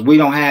 Because we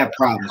don't have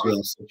problems, we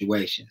have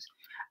situations.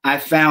 I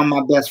found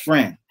my best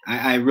friend.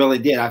 I really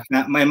did. I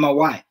found my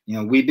wife. You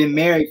know, we've been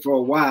married for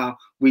a while.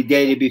 We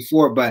dated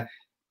before, but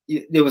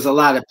there was a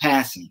lot of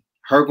passing.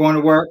 Her going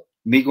to work,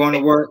 me going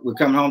to work. We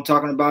come home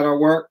talking about our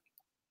work,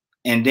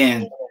 and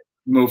then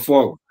move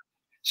forward.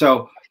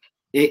 So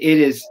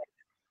it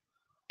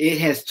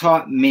has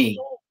taught me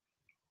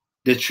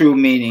the true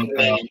meaning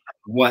of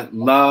what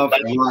love,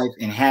 life,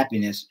 and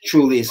happiness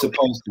truly is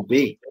supposed to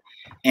be.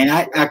 And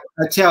I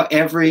tell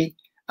every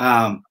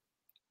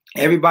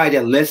everybody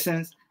that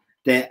listens,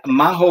 that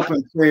my hope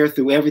and prayer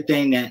through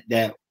everything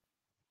that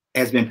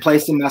has been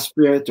placed in my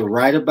spirit to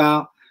write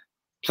about,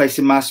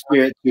 placing my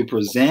spirit to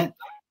present,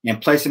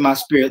 and placing my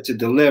spirit to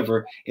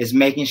deliver is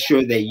making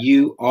sure that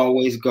you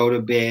always go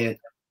to bed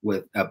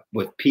with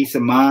peace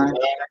of mind,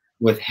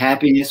 with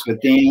happiness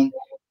within,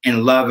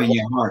 and love in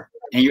your heart,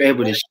 and you're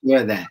able to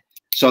share that.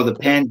 So the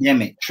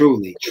pandemic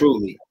truly,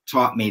 truly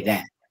taught me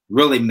that.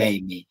 Really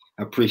made me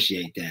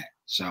appreciate that.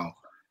 So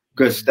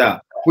good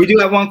stuff. We do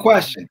have one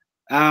question.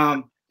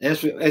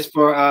 It's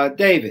for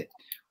David.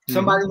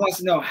 Somebody wants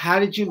to know, how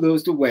did you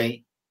lose the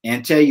weight?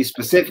 And tell you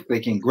specifically,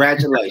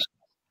 congratulations.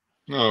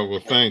 Oh, well,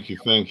 thank you.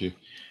 Thank you.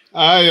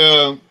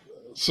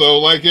 So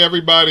like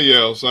everybody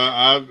else,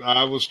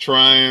 I was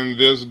trying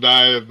this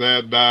diet,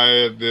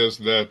 this,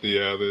 that, the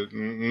other.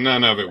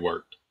 None of it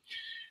worked.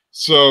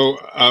 So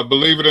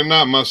believe it or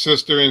not, my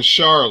sister in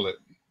Charlotte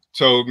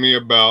told me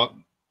about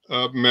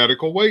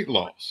medical weight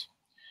loss.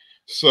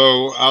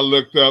 So I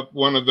looked up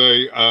one of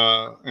the,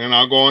 and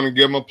I'll go on and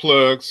give them a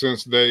plug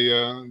since they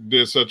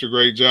did such a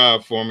great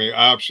job for me,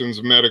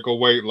 Options Medical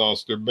Weight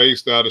Loss. They're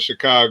based out of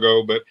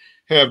Chicago, but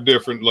have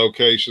different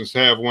locations.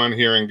 Have one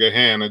here in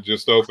Gahanna,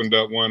 just opened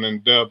up one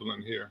in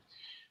Dublin here.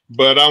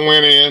 But I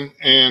went in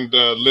and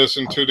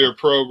listened to their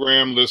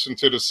program, listened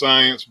to the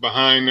science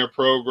behind their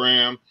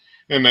program,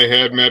 and they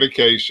had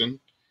medication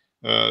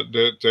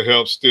to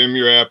help stim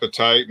your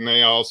appetite. And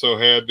they also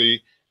had the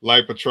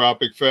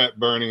lipotropic fat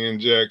burning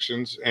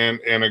injections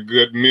and a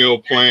good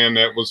meal plan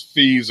that was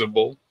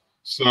feasible,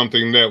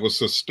 something that was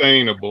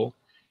sustainable,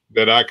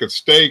 that I could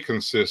stay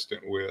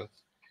consistent with.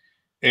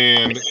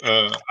 And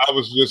I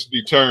was just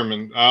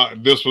determined.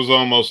 This was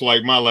almost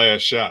like my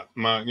last shot.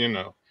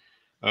 I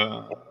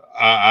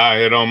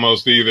had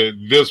almost either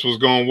this was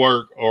going to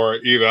work or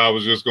either I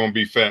was just going to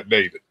be fat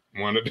David,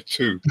 one of the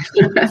two.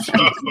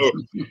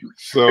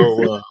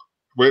 So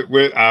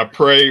I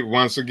prayed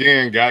once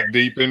again, got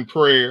deep in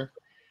prayer,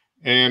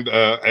 and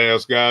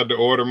asked God to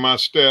order my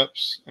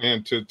steps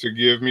and to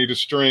give me the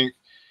strength.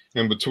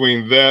 And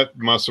between that,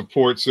 my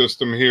support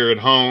system here at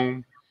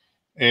home,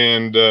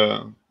 and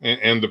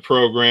the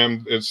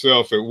program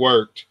itself, it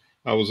worked.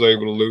 I was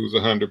able to lose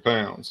 100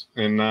 pounds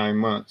in 9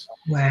 months.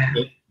 Wow.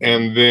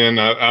 And then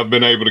I've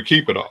been able to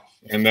keep it off.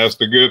 And that's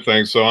the good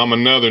thing. So I'm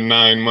another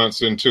 9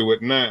 months into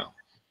it now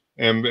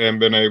and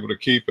been able to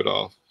keep it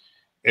off.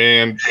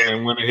 And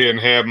went ahead and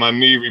had my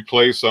knee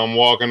replaced. So I'm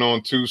walking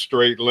on 2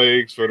 straight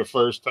legs for the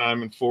first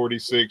time in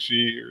 46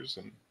 years.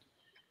 And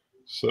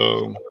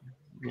so,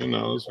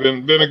 it's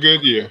been a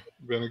good year.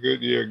 Been a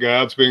good year.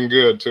 God's been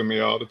good to me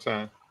all the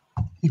time.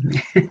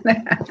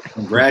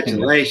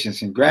 Congratulations.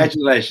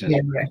 Congratulations. Yeah.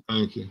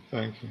 Thank you.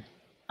 Thank you.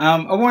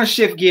 I want to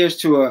shift gears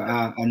to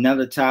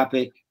another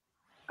topic.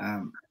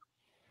 And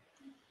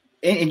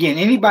again,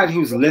 anybody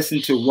who's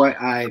listened to what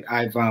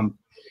I've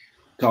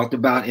talked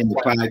about in the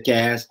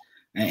podcast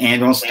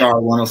and on Star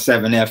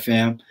 107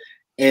 FM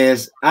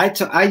is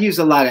I use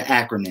a lot of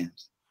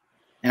acronyms,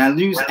 and I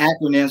use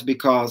acronyms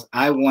because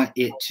I want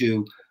it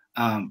to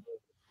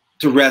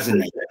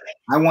resonate.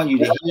 I want you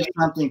to hear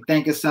something,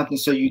 think of something,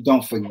 so you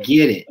don't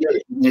forget it,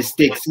 and it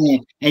sticks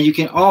in, and you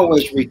can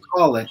always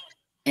recall it,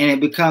 and it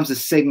becomes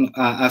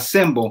a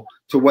symbol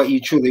to what you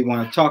truly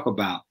want to talk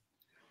about.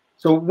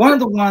 So one of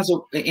the ones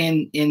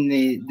in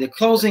the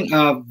closing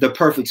of The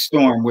Perfect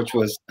Storm, which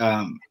was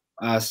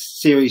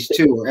series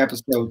 2 or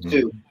episode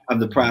 2 of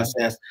the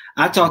process,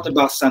 I talked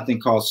about something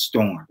called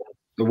storm,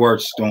 the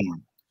word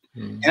storm.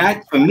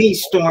 And for me,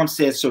 storm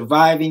says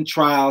surviving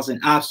trials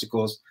and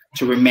obstacles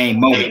to remain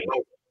motivated.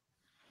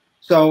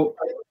 So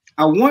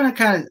I want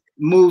to kind of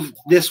move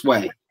this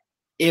way.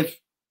 If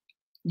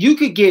you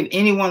could give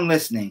anyone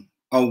listening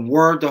a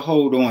word to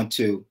hold on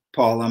to,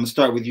 Paul, I'm going to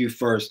start with you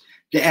first,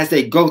 that as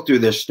they go through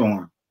their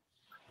storm,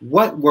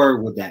 what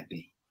word would that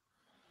be?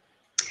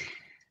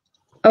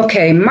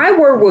 Okay, my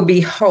word would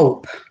be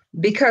hope,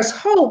 because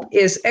hope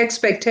is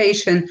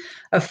expectation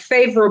of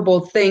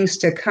favorable things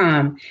to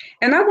come.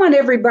 And I want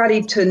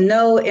everybody to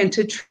know and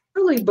to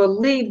truly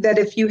believe that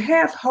if you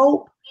have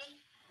hope,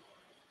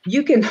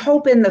 you can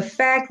hope in the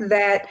fact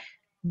that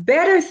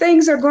better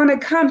things are going to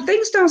come.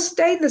 Things don't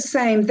stay the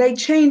same. They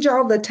change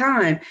all the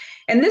time.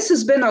 And this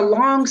has been a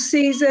long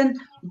season,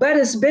 but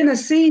it's been a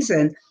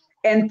season.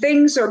 And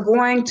things are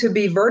going to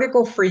be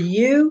vertical for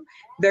you.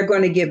 They're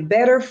going to get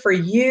better for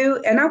you.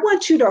 And I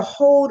want you to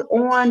hold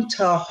on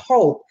to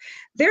hope.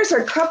 There's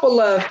a couple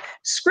of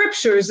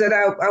scriptures that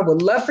I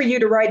would love for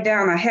you to write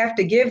down. I have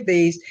to give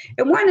these.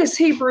 And one is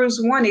Hebrews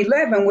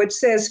 1:11, which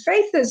says,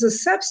 faith is a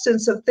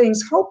substance of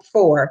things hoped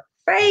for.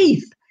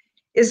 Faith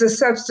is a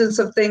substance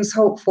of things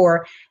hoped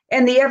for,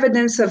 and the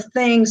evidence of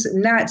things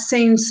not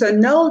seen. So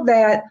know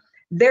that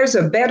there's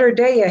a better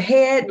day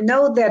ahead.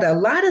 Know that a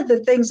lot of the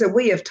things that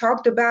we have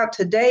talked about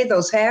today,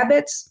 those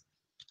habits,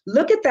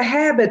 look at the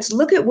habits,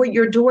 look at what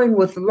you're doing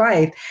with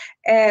life.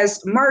 As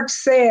Mark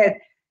said,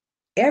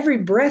 every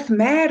breath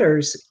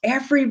matters.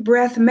 Every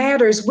breath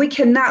matters. We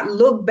cannot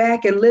look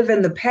back and live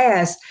in the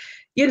past.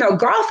 You know,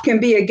 golf can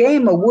be a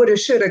game of woulda,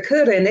 shoulda,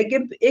 coulda, and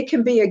it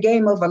can be a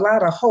game of a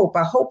lot of hope.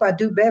 I hope I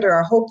do better.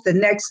 I hope the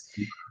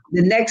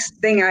next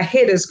thing I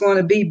hit is going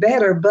to be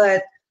better.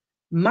 But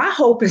my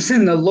hope is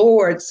in the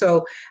Lord.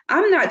 So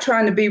I'm not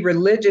trying to be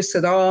religious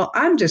at all.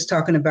 I'm just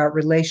talking about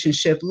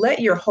relationship. Let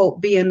your hope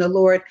be in the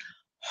Lord.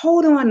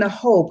 Hold on to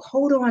hope.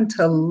 Hold on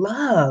to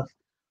love.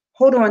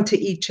 Hold on to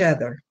each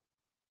other.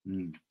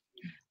 Mm.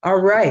 All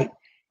right.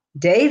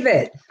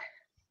 David,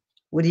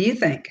 what do you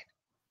think?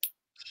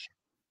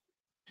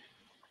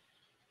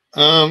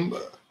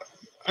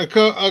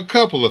 A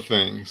couple of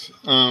things.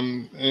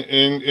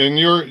 And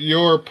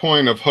your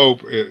point of hope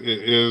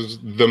is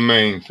the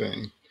main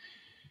thing.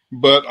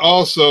 But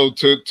also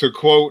to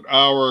quote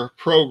our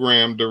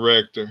program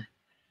director,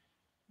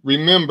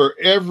 remember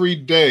every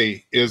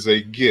day is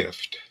a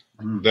gift.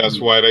 Mm-hmm. That's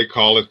why they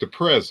call it the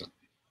present.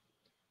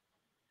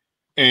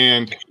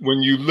 And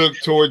when you look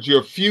towards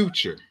your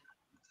future,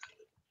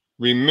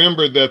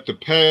 remember that the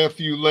path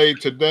you lay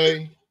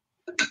today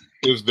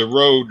is the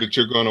road that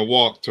you're going to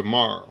walk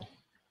tomorrow.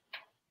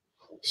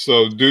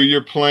 So do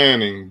your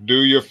planning,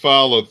 do your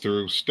follow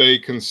through, stay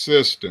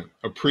consistent,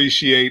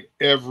 appreciate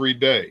every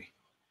day.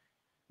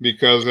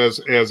 Because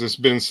as it's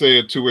been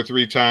said 2 or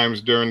 3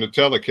 times during the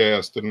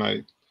telecast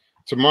tonight,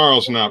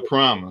 tomorrow's not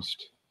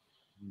promised.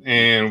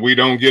 And we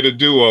don't get a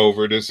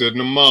do-over. This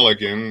isn't a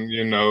mulligan,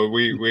 you know,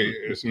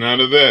 it's none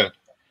of that.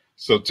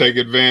 So take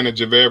advantage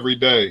of every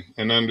day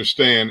and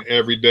understand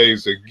every day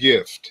is a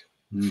gift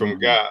from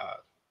God.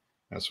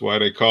 That's why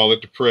they call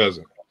it the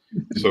present.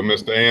 So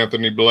Mr.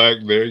 Anthony Black,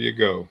 there you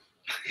go.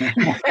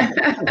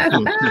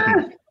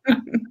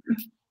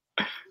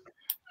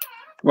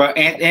 Well,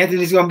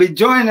 Anthony's going to be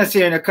joining us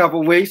here in a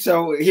couple of weeks,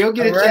 so he'll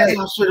get a chance,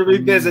 I'm sure, to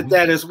revisit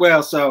that as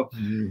well. So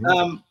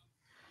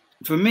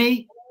for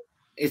me,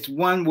 it's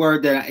one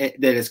word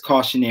that is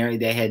cautionary,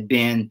 that had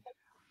been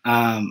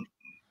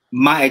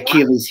my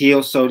Achilles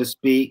heel, so to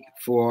speak,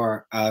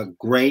 for a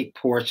great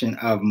portion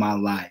of my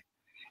life,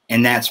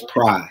 and that's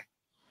pride.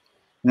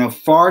 You know,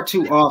 far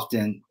too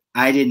often,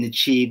 I didn't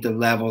achieve the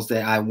levels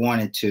that I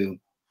wanted to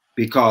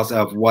because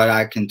of what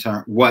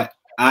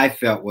I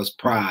felt was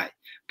pride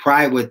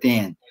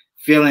within,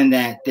 feeling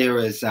that there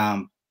was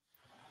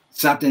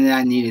something that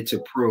I needed to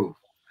prove.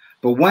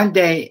 But one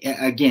day,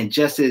 again,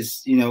 just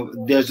as, you know,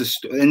 there's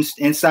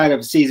inside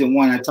of season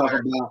 1, I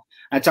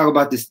talk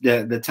about this,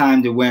 the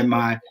time to when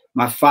my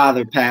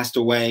father passed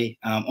away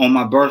on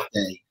my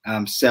birthday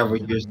several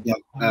years ago,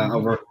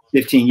 over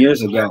 15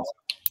 years ago.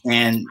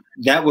 And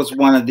that was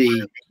one of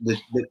the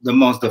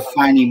most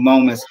defining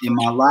moments in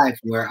my life,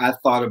 where I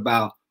thought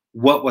about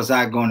what was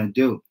I going to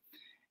do.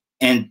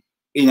 And,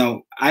 you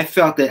know, I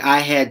felt that I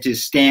had to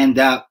stand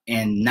up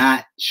and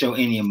not show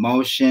any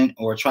emotion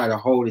or try to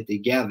hold it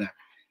together.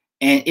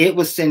 And it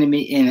was sending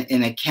me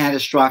in a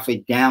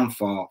catastrophic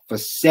downfall for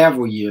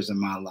several years of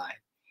my life.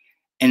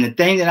 And the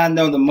thing that I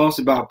know the most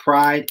about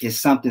pride is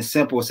something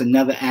simple. It's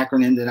another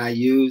acronym that I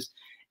use.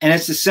 And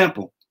it's as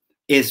simple.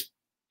 It's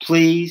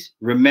please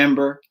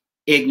remember,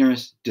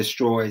 ignorance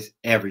destroys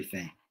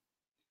everything.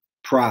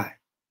 Pride.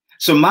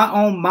 So my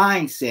own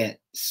mindset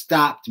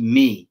stopped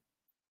me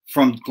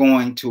from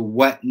going to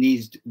what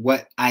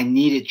I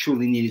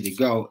truly needed to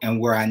go, and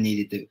where I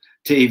needed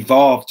to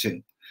evolve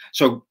to.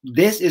 So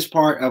this is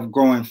part of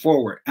growing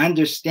forward,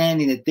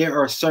 understanding that there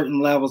are certain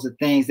levels of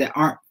things that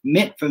aren't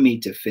meant for me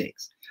to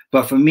fix,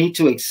 but for me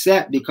to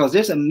accept, because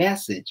there's a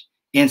message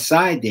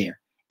inside there.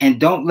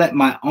 And don't let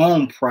my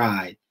own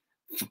pride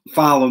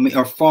follow me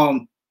or fall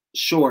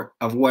short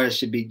of what it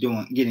should be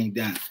getting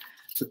done.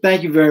 So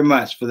thank you very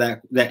much for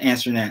that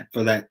answering that,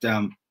 for that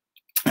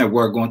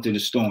word, going through the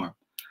storm.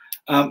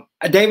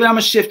 David, I'm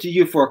gonna shift to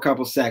you for a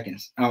couple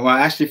seconds. Well,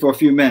 actually for a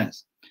few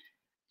minutes.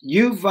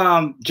 You've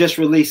just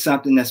released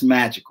something that's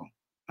magical.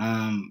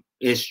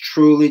 It's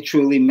truly,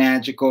 truly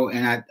magical.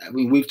 And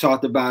we've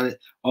talked about it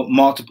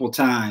multiple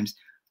times,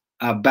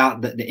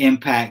 about the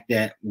impact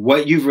that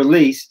what you've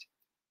released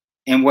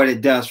and what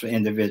it does for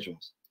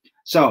individuals.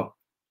 So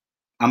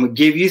I'm going to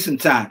give you some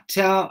time.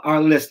 Tell our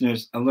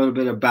listeners a little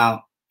bit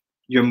about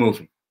your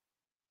movie.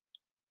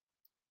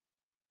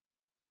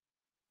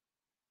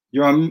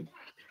 You're on.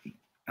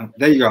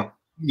 There you go.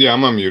 Yeah,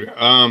 I'm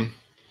unmuted.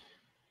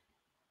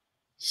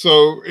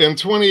 So in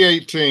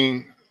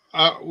 2018,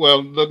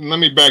 let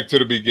me back to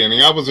the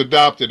beginning. I was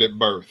adopted at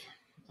birth,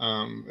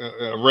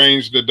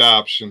 arranged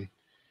adoption.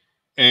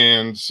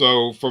 And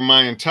so for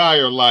my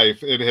entire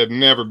life, it had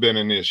never been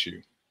an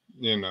issue.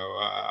 You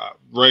know,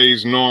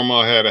 raised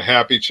normal, had a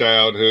happy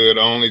childhood,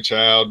 only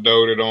child,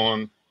 doted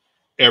on.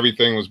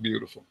 Everything was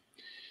beautiful.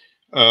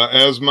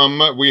 I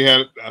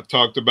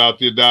talked about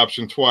the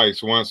adoption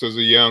twice. Once as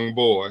a young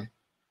boy,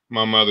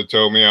 my mother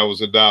told me I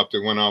was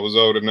adopted when I was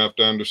old enough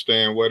to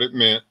understand what it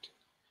meant.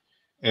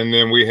 And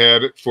then we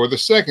had it for the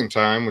second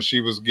time when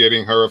she was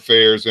getting her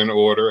affairs in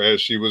order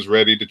as she was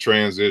ready to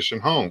transition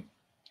home.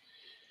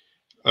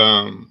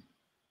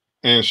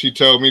 And she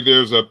told me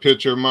there's a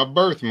picture of my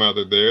birth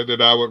mother there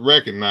that I would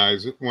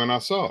recognize it when I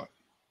saw it.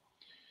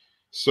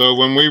 So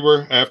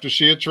after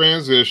she had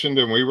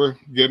transitioned and we were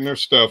getting her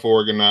stuff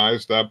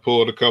organized, I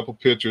pulled a couple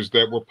pictures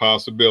that were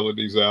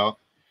possibilities out.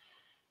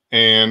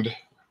 And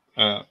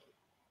a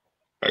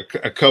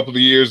couple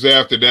of years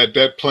after that,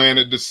 that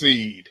planted the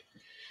seed.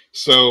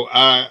 So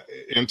I,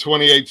 in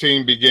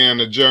 2018, began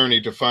a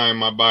journey to find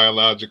my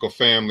biological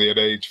family at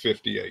age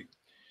 58.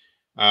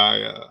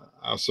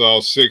 I saw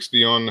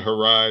 60 on the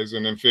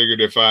horizon and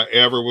figured if I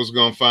ever was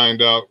going to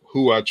find out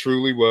who I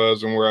truly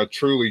was and where I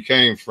truly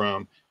came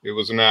from, it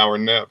was now or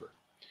never.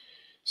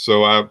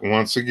 So I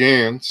once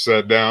again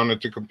sat down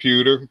at the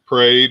computer,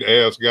 prayed,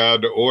 asked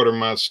God to order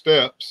my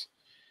steps.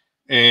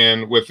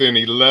 And within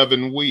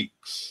 11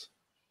 weeks,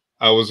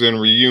 I was in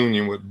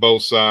reunion with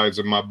both sides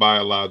of my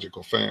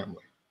biological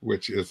family,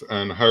 which is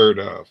unheard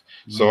of.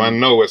 So I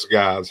know it's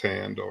God's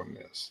hand on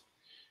this.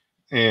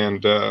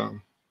 And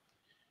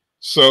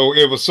so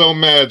it was so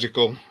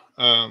magical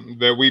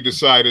that we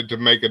decided to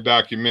make a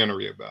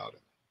documentary about it.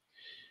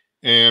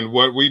 And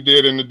what we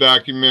did in the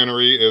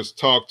documentary is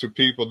talk to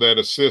people that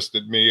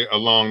assisted me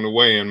along the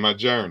way in my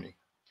journey,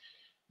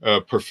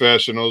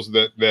 professionals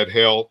that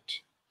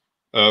helped,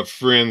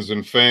 friends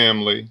and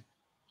family,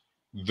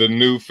 the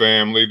new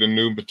family, the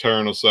new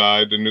maternal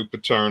side, the new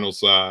paternal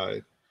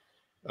side.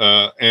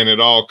 And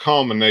it all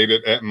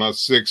culminated at my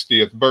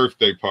 60th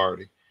birthday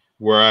party,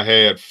 where I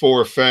had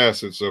 4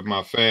 facets of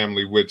my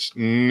family, which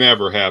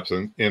never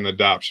happens in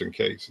adoption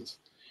cases.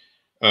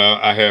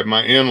 I had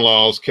my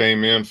in-laws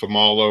came in from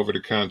all over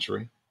the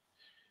country.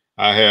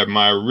 I had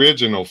my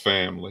original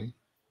family.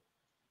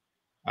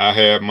 I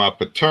had my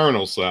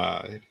paternal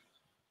side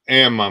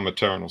and my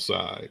maternal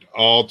side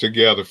all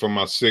together for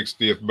my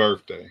 60th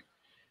birthday.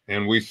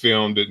 And we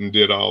filmed it and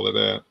did all of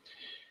that.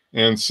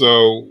 And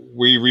so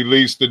we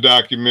released the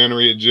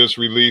documentary. It just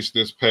released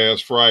this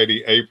past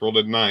Friday, April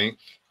the 9th.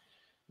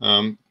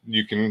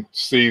 You can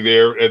see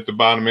there at the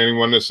bottom,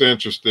 anyone that's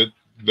interested,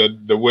 the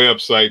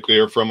website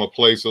there,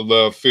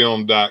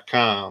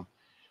 FromAPlaceOfLoveFilm.com,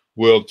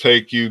 will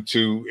take you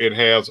to, it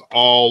has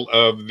all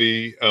of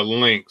the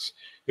links.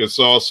 It's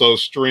also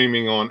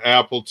streaming on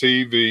Apple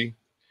TV,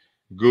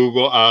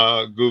 Google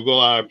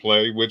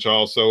iPlay, which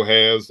also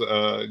has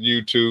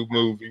YouTube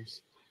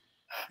movies,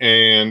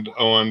 and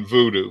on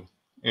Vudu.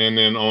 And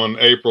then on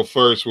April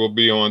 1st, we'll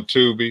be on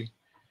Tubi,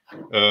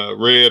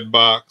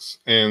 Redbox,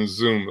 and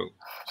Zumu.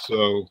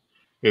 So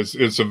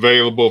it's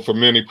available for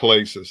many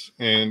places.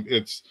 And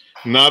it's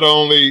not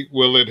only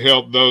will it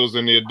help those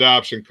in the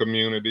adoption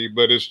community,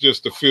 but it's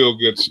just a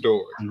feel-good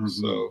story.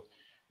 So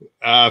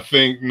I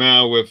think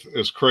now, with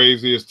as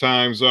crazy as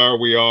times are,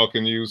 we all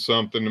can use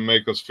something to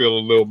make us feel a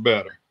little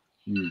better.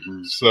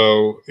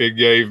 So it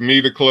gave me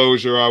the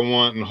closure I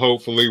want, and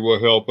hopefully will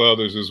help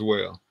others as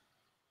well.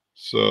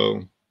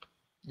 So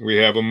we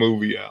have a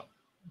movie out.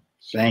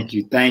 Thank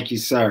you,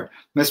 sir.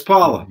 Miss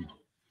Paula,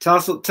 tell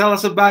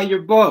us about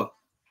your book.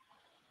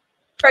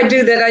 Before I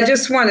do that, I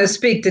just want to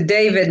speak to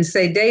David and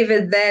say,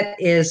 David, that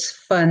is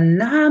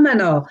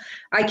phenomenal.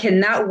 I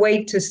cannot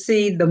wait to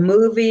see the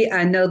movie.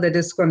 I know that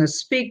it's going to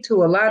speak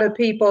to a lot of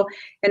people.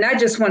 And I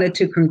just wanted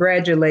to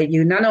congratulate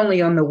you, not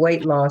only on the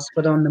weight loss,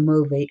 but on the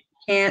movie.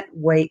 Can't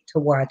wait to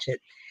watch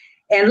it.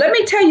 And let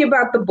me tell you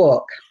about the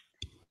book.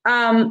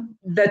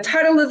 The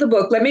title of the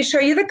book, let me show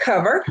you the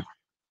cover.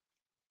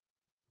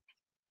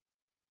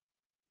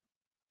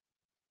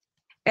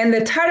 And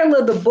the title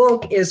of the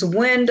book is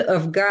Wind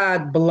of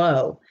God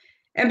Blow.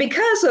 And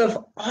because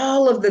of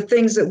all of the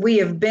things that we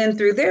have been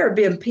through, there have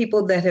been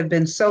people that have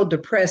been so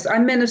depressed. I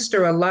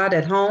minister a lot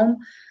at home,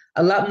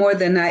 a lot more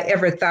than I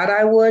ever thought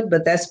I would,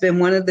 but that's been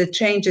one of the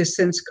changes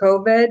since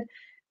COVID.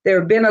 There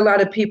have been a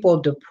lot of people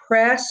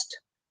depressed,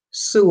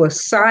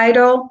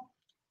 suicidal.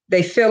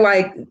 They feel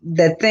like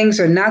that things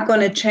are not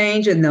going to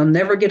change and they'll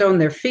never get on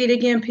their feet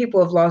again.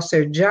 People have lost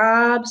their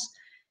jobs.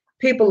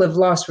 People have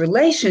lost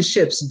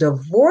relationships,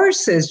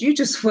 divorces. You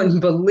just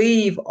wouldn't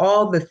believe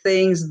all the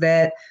things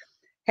that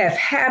have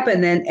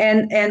happened,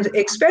 and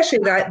especially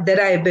that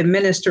I have been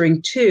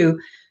ministering to.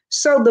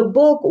 So the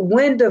book,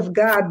 Wind of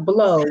God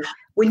Blow,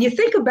 when you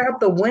think about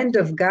the wind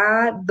of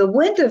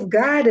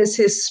God is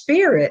his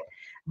spirit.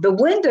 The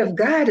wind of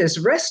God is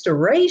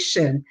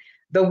restoration.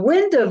 The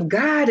wind of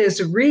God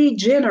is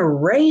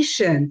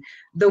regeneration.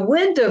 The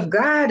wind of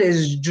God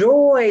is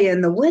joy,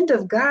 and the wind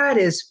of God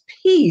is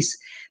peace.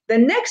 The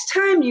next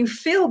time you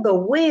feel the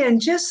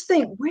wind, just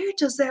think, where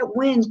does that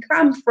wind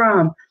come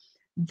from?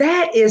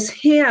 That is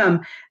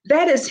him.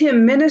 That is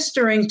him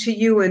ministering to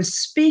you and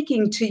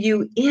speaking to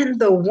you in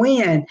the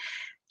wind.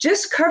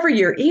 Just cover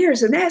your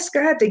ears and ask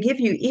God to give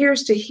you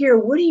ears to hear.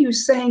 What are you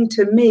saying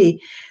to me?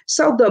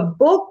 So the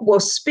book will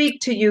speak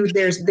to you.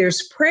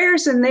 There's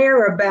prayers in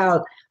there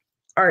about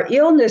our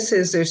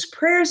illnesses. There's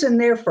prayers in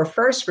there for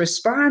first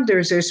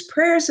responders. There's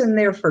prayers in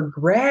there for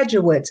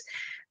graduates.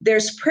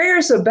 There's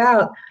prayers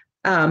about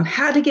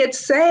how to get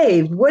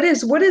saved. What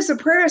is the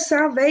prayer of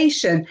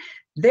salvation?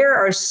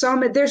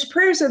 There's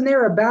prayers in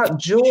there about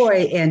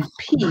joy and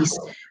peace.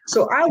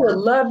 So I would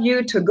love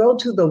you to go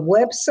to the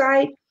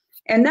website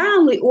And not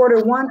only order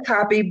one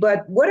copy,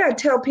 but what I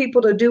tell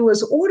people to do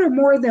is order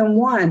more than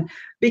one,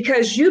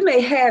 because you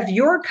may have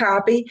your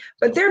copy,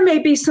 but there may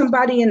be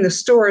somebody in the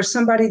store,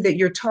 somebody that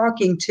you're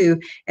talking to,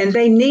 and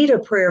they need a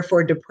prayer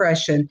for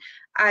depression.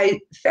 I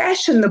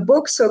fashion the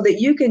book so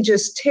that you can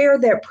just tear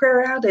that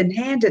prayer out and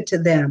hand it to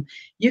them.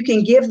 You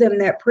can give them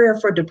that prayer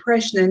for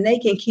depression and they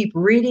can keep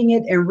reading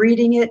it and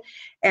reading it.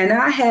 And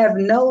I have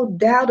no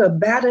doubt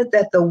about it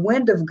that the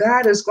wind of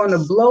God is going to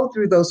blow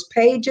through those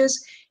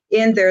pages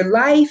in their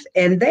life,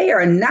 and they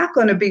are not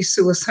going to be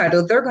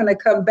suicidal. They're going to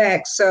come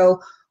back. So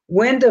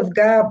wind of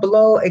God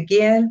blow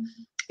again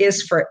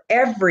is for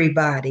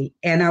everybody.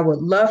 And I would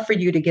love for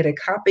you to get a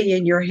copy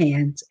in your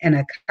hands and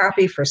a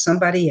copy for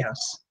somebody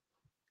else.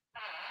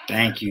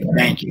 Thank you.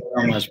 Thank you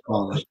very much,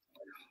 Paula.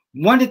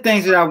 One of the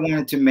things that I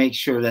wanted to make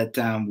sure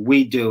that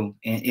we do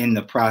in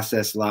the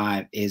Process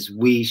Live is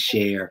we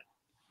share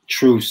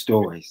true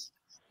stories.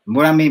 And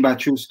what I mean by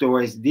true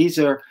stories, these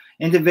are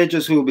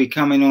individuals who will be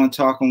coming on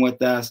talking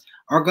with us,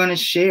 are going to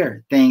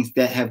share things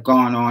that have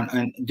gone on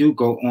and do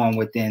go on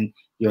within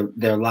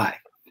their life.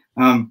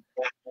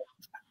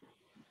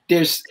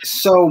 There's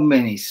so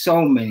many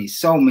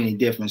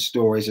different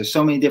stories. There's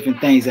so many different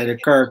things that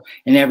occur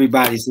in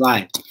everybody's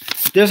life.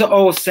 There's an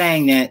old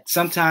saying that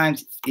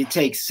sometimes it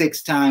takes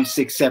 6 times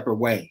 6 separate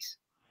ways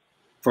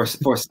for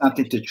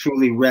something to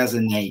truly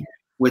resonate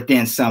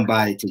within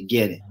somebody to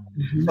get it.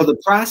 Mm-hmm. So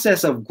the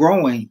process of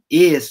growing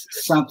is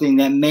something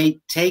that may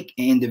take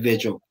an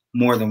individual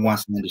more than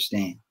once to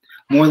understand,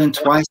 more than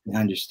twice to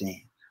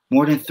understand,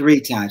 more than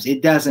 3 times.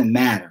 It doesn't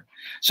matter.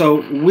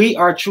 So we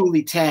are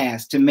truly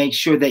tasked to make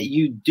sure that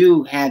you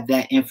do have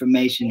that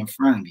information in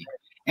front of you.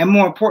 And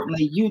more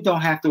importantly, you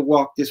don't have to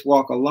walk this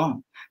walk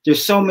alone.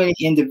 There's so many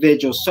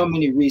individuals, so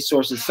many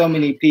resources, so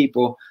many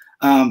people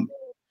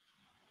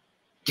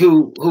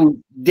who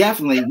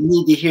definitely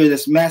need to hear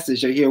this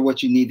message or hear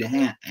what you need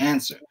to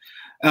answer.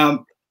 I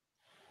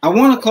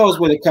want to close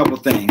with a couple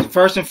things.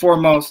 First and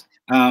foremost,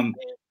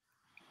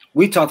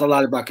 we talked a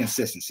lot about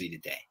consistency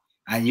today.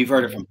 And you've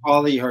heard it from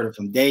Paula, you heard it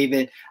from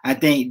David. I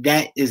think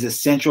that is a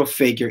central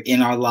figure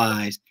in our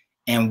lives,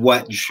 and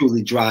what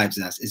truly drives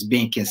us is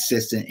being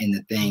consistent in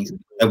the things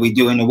that we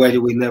do, in the way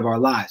that we live our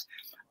lives.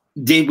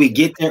 Did we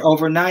get there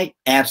overnight?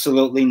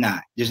 Absolutely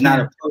not. There's not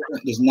a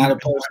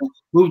person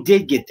who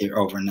did get there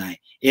overnight.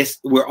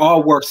 We're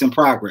all works in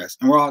progress,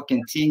 and we're all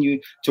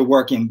continue to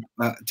work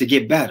to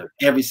get better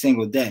every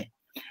single day.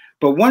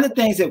 But one of the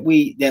things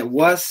that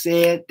was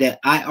said that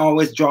I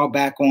always draw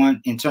back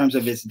on in terms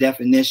of its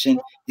definition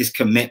is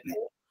commitment.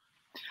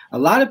 A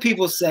lot of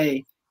people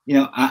say, you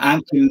know,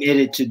 I'm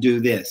committed to do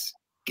this.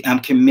 I'm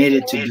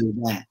committed to do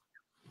that.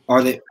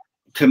 Or the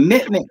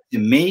commitment to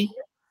me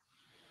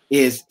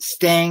is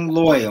staying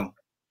loyal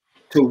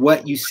to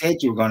what you said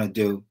you were going to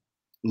do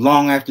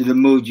long after the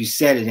mood you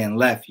said it in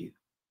left you.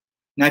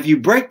 Now, if you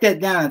break that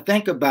down and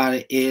think about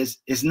it,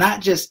 it's not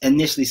just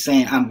initially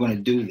saying, I'm going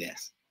to do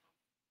this.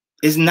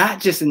 It's not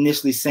just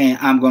initially saying,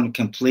 I'm going to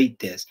complete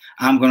this.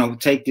 I'm going to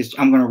take this.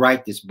 I'm going to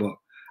write this book.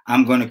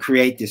 I'm going to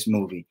create this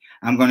movie.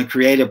 I'm going to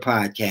create a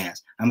podcast.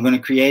 I'm going to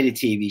create a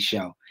TV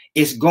show.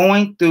 It's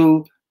going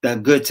through the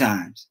good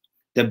times,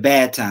 the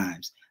bad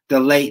times, the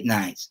late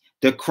nights,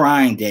 the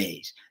crying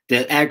days,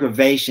 the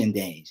aggravation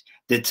days,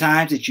 the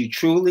times that you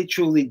truly,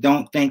 truly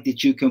don't think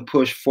that you can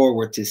push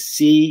forward to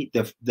see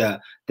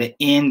the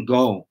end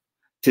goal,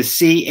 to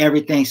see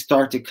everything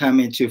start to come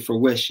into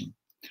fruition.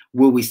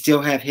 Will we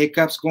still have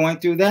hiccups going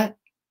through that?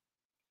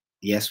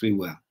 Yes, we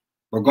will.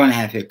 We're going to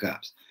have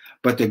hiccups.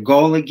 But the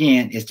goal,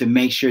 again, is to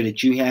make sure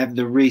that you have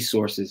the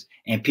resources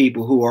and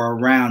people who are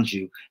around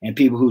you and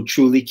people who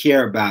truly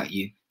care about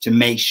you to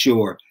make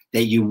sure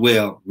that you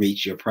will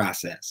reach your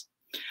process.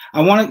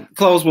 I want to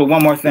close with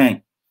one more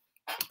thing.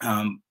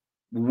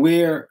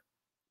 We're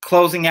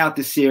closing out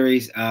the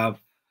series of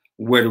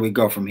Where Do We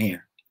Go From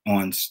Here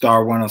on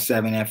Star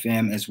 107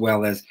 FM, as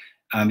well as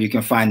you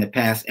can find the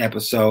past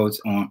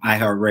episodes on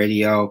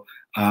iHeartRadio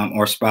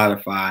or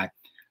Spotify.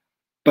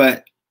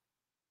 But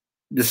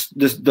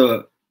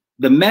the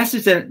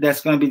message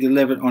that's going to be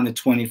delivered on the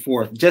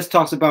 24th just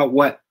talks about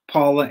what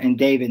Paula and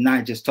David and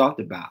I just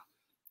talked about.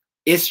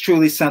 It's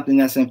truly something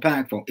that's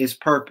impactful. It's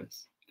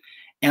purpose.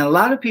 And a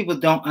lot of people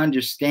don't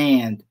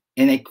understand,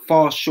 and they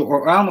fall short,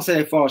 or I almost say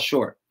they fall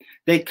short.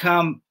 They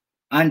come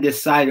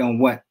undecided on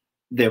what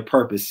their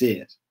purpose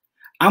is.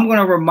 I'm going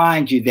to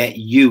remind you that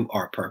you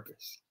are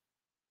purpose.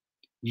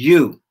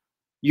 You're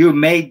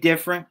made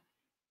different.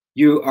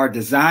 You are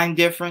designed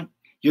different.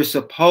 You're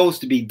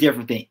supposed to be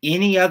different than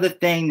any other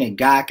thing that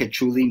God could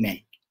truly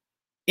make.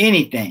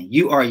 Anything.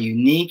 You are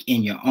unique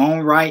in your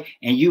own right,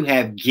 and you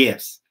have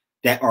gifts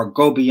that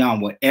go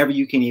beyond whatever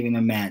you can even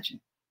imagine.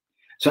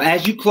 So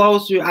as you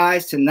close your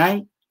eyes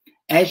tonight,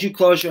 as you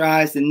close your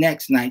eyes the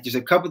next night, there's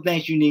a couple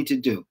things you need to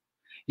do.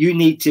 You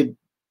need to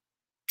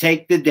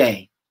take the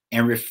day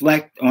and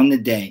reflect on the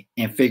day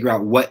and figure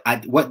out what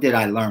did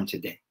I learn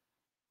today?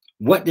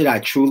 What did I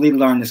truly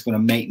learn that's going to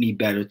make me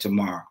better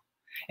tomorrow?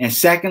 And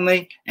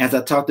secondly, as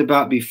I talked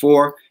about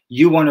before,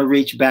 you want to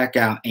reach back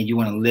out and you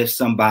want to lift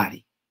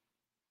somebody.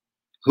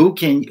 Who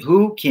can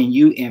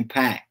you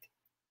impact?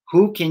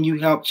 Who can you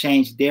help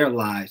change their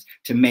lives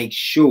to make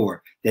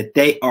sure that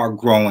they are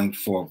growing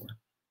forward?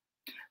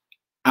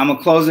 I'm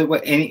gonna close it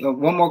with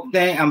one more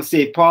thing. I'm gonna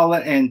see if Paula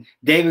and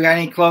David got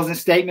any closing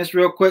statements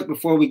real quick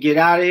before we get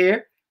out of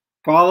here.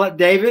 Paula,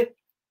 David.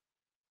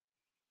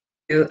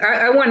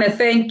 I want to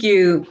thank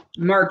you,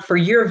 Mark, for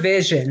your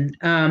vision.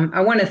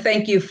 I want to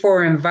thank you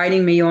for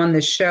inviting me on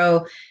the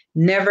show.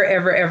 Never,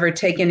 ever, ever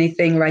take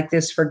anything like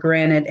this for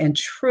granted, and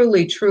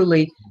truly,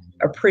 truly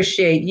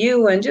appreciate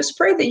you, and just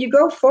pray that you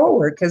go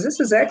forward, because this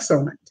is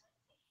excellent.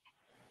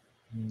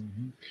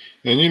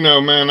 And you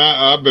know, man,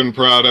 I've been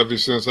proud of you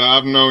since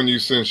I've known you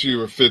since you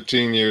were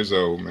 15 years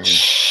old, man.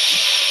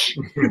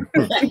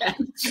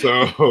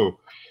 So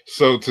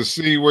to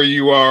see where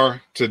you are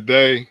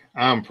today,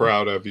 I'm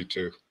proud of you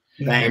too.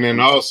 And then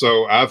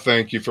also, I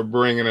thank you for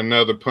bringing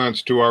another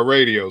punch to our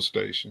radio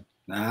station.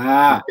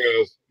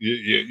 Because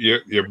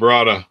you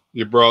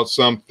brought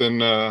something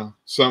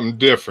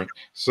different,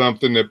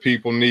 something that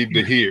people need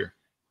to hear,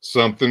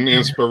 something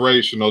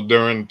inspirational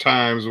during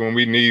times when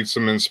we need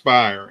some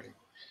inspiring.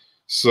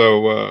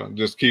 So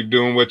just keep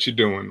doing what you're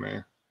doing,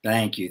 man.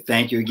 Thank you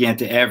again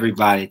to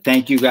everybody.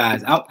 Thank you,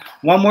 guys.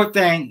 One more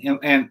thing,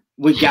 and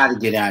we got to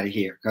get out of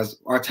here because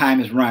our time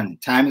is running.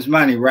 Time is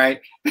money,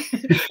 right?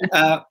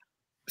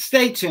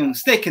 Stay tuned,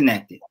 stay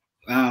connected.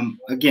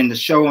 Again, the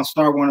show on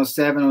Star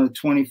 107 on the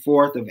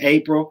 24th of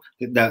April,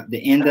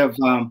 the end of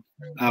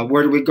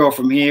Where Do We Go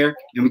From Here?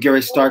 And we get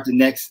ready to start the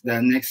next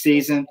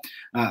season.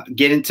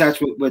 Get in touch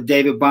with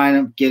David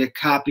Bynum, get a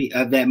copy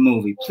of that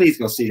movie. Please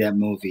go see that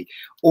movie.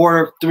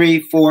 Order 3,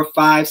 4,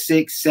 5,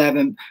 6,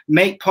 7.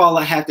 Make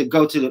Paula have to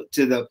go to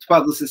the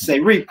publicist and say,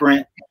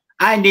 reprint.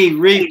 I need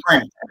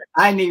reprints.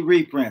 I need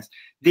reprints.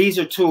 These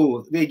are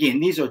tools. Again,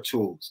 these are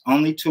tools.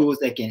 Only tools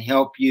that can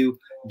help you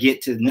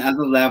get to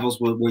other levels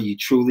where you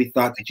truly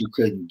thought that you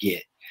couldn't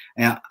get.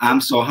 And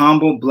I'm so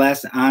humble,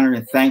 blessed, honored,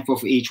 and thankful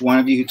for each one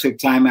of you who took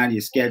time out of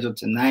your schedule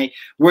tonight.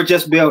 We're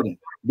just building.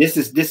 This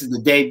is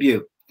the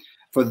debut.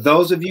 For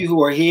those of you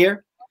who are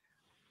here,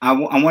 I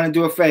want to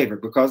do a favor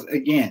because,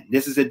 again,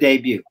 this is a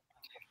debut.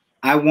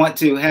 I've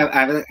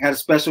had a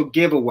special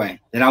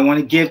giveaway that I want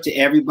to give to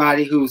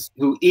everybody who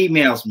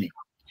emails me.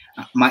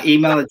 My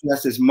email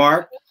address is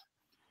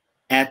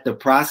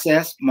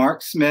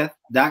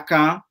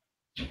mark@theprocessmarksmith.com.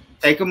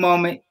 Take a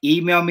moment,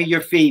 email me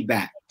your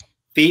feedback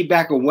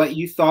of what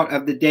you thought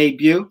of the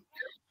debut.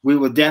 We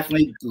will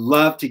definitely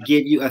love to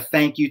give you a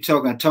thank you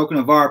token, a token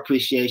of our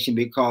appreciation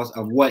because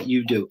of what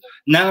you do.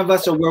 None of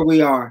us are where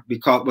we are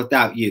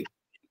without you.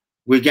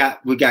 We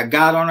got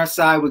God on our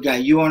side. We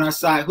got you on our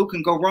side. Who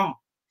can go wrong?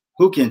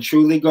 Who can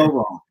truly go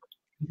wrong?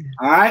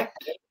 All right.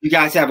 You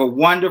guys have a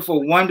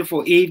wonderful,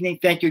 wonderful evening.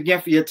 Thank you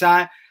again for your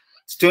time.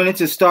 Tune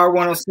into Star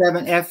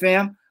 107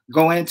 FM.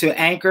 Go into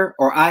Anchor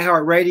or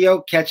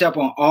iHeartRadio, catch up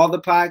on all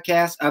the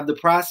podcasts of The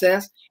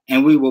Process,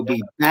 and we will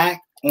be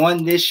back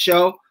on this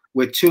show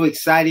with 2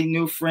 exciting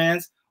new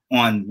friends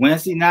on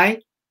Wednesday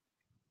night,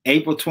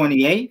 April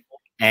 28th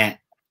at,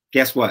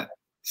 guess what?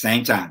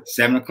 Same time,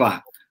 7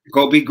 o'clock.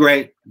 Go be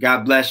great.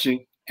 God bless you,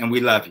 and we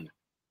love you.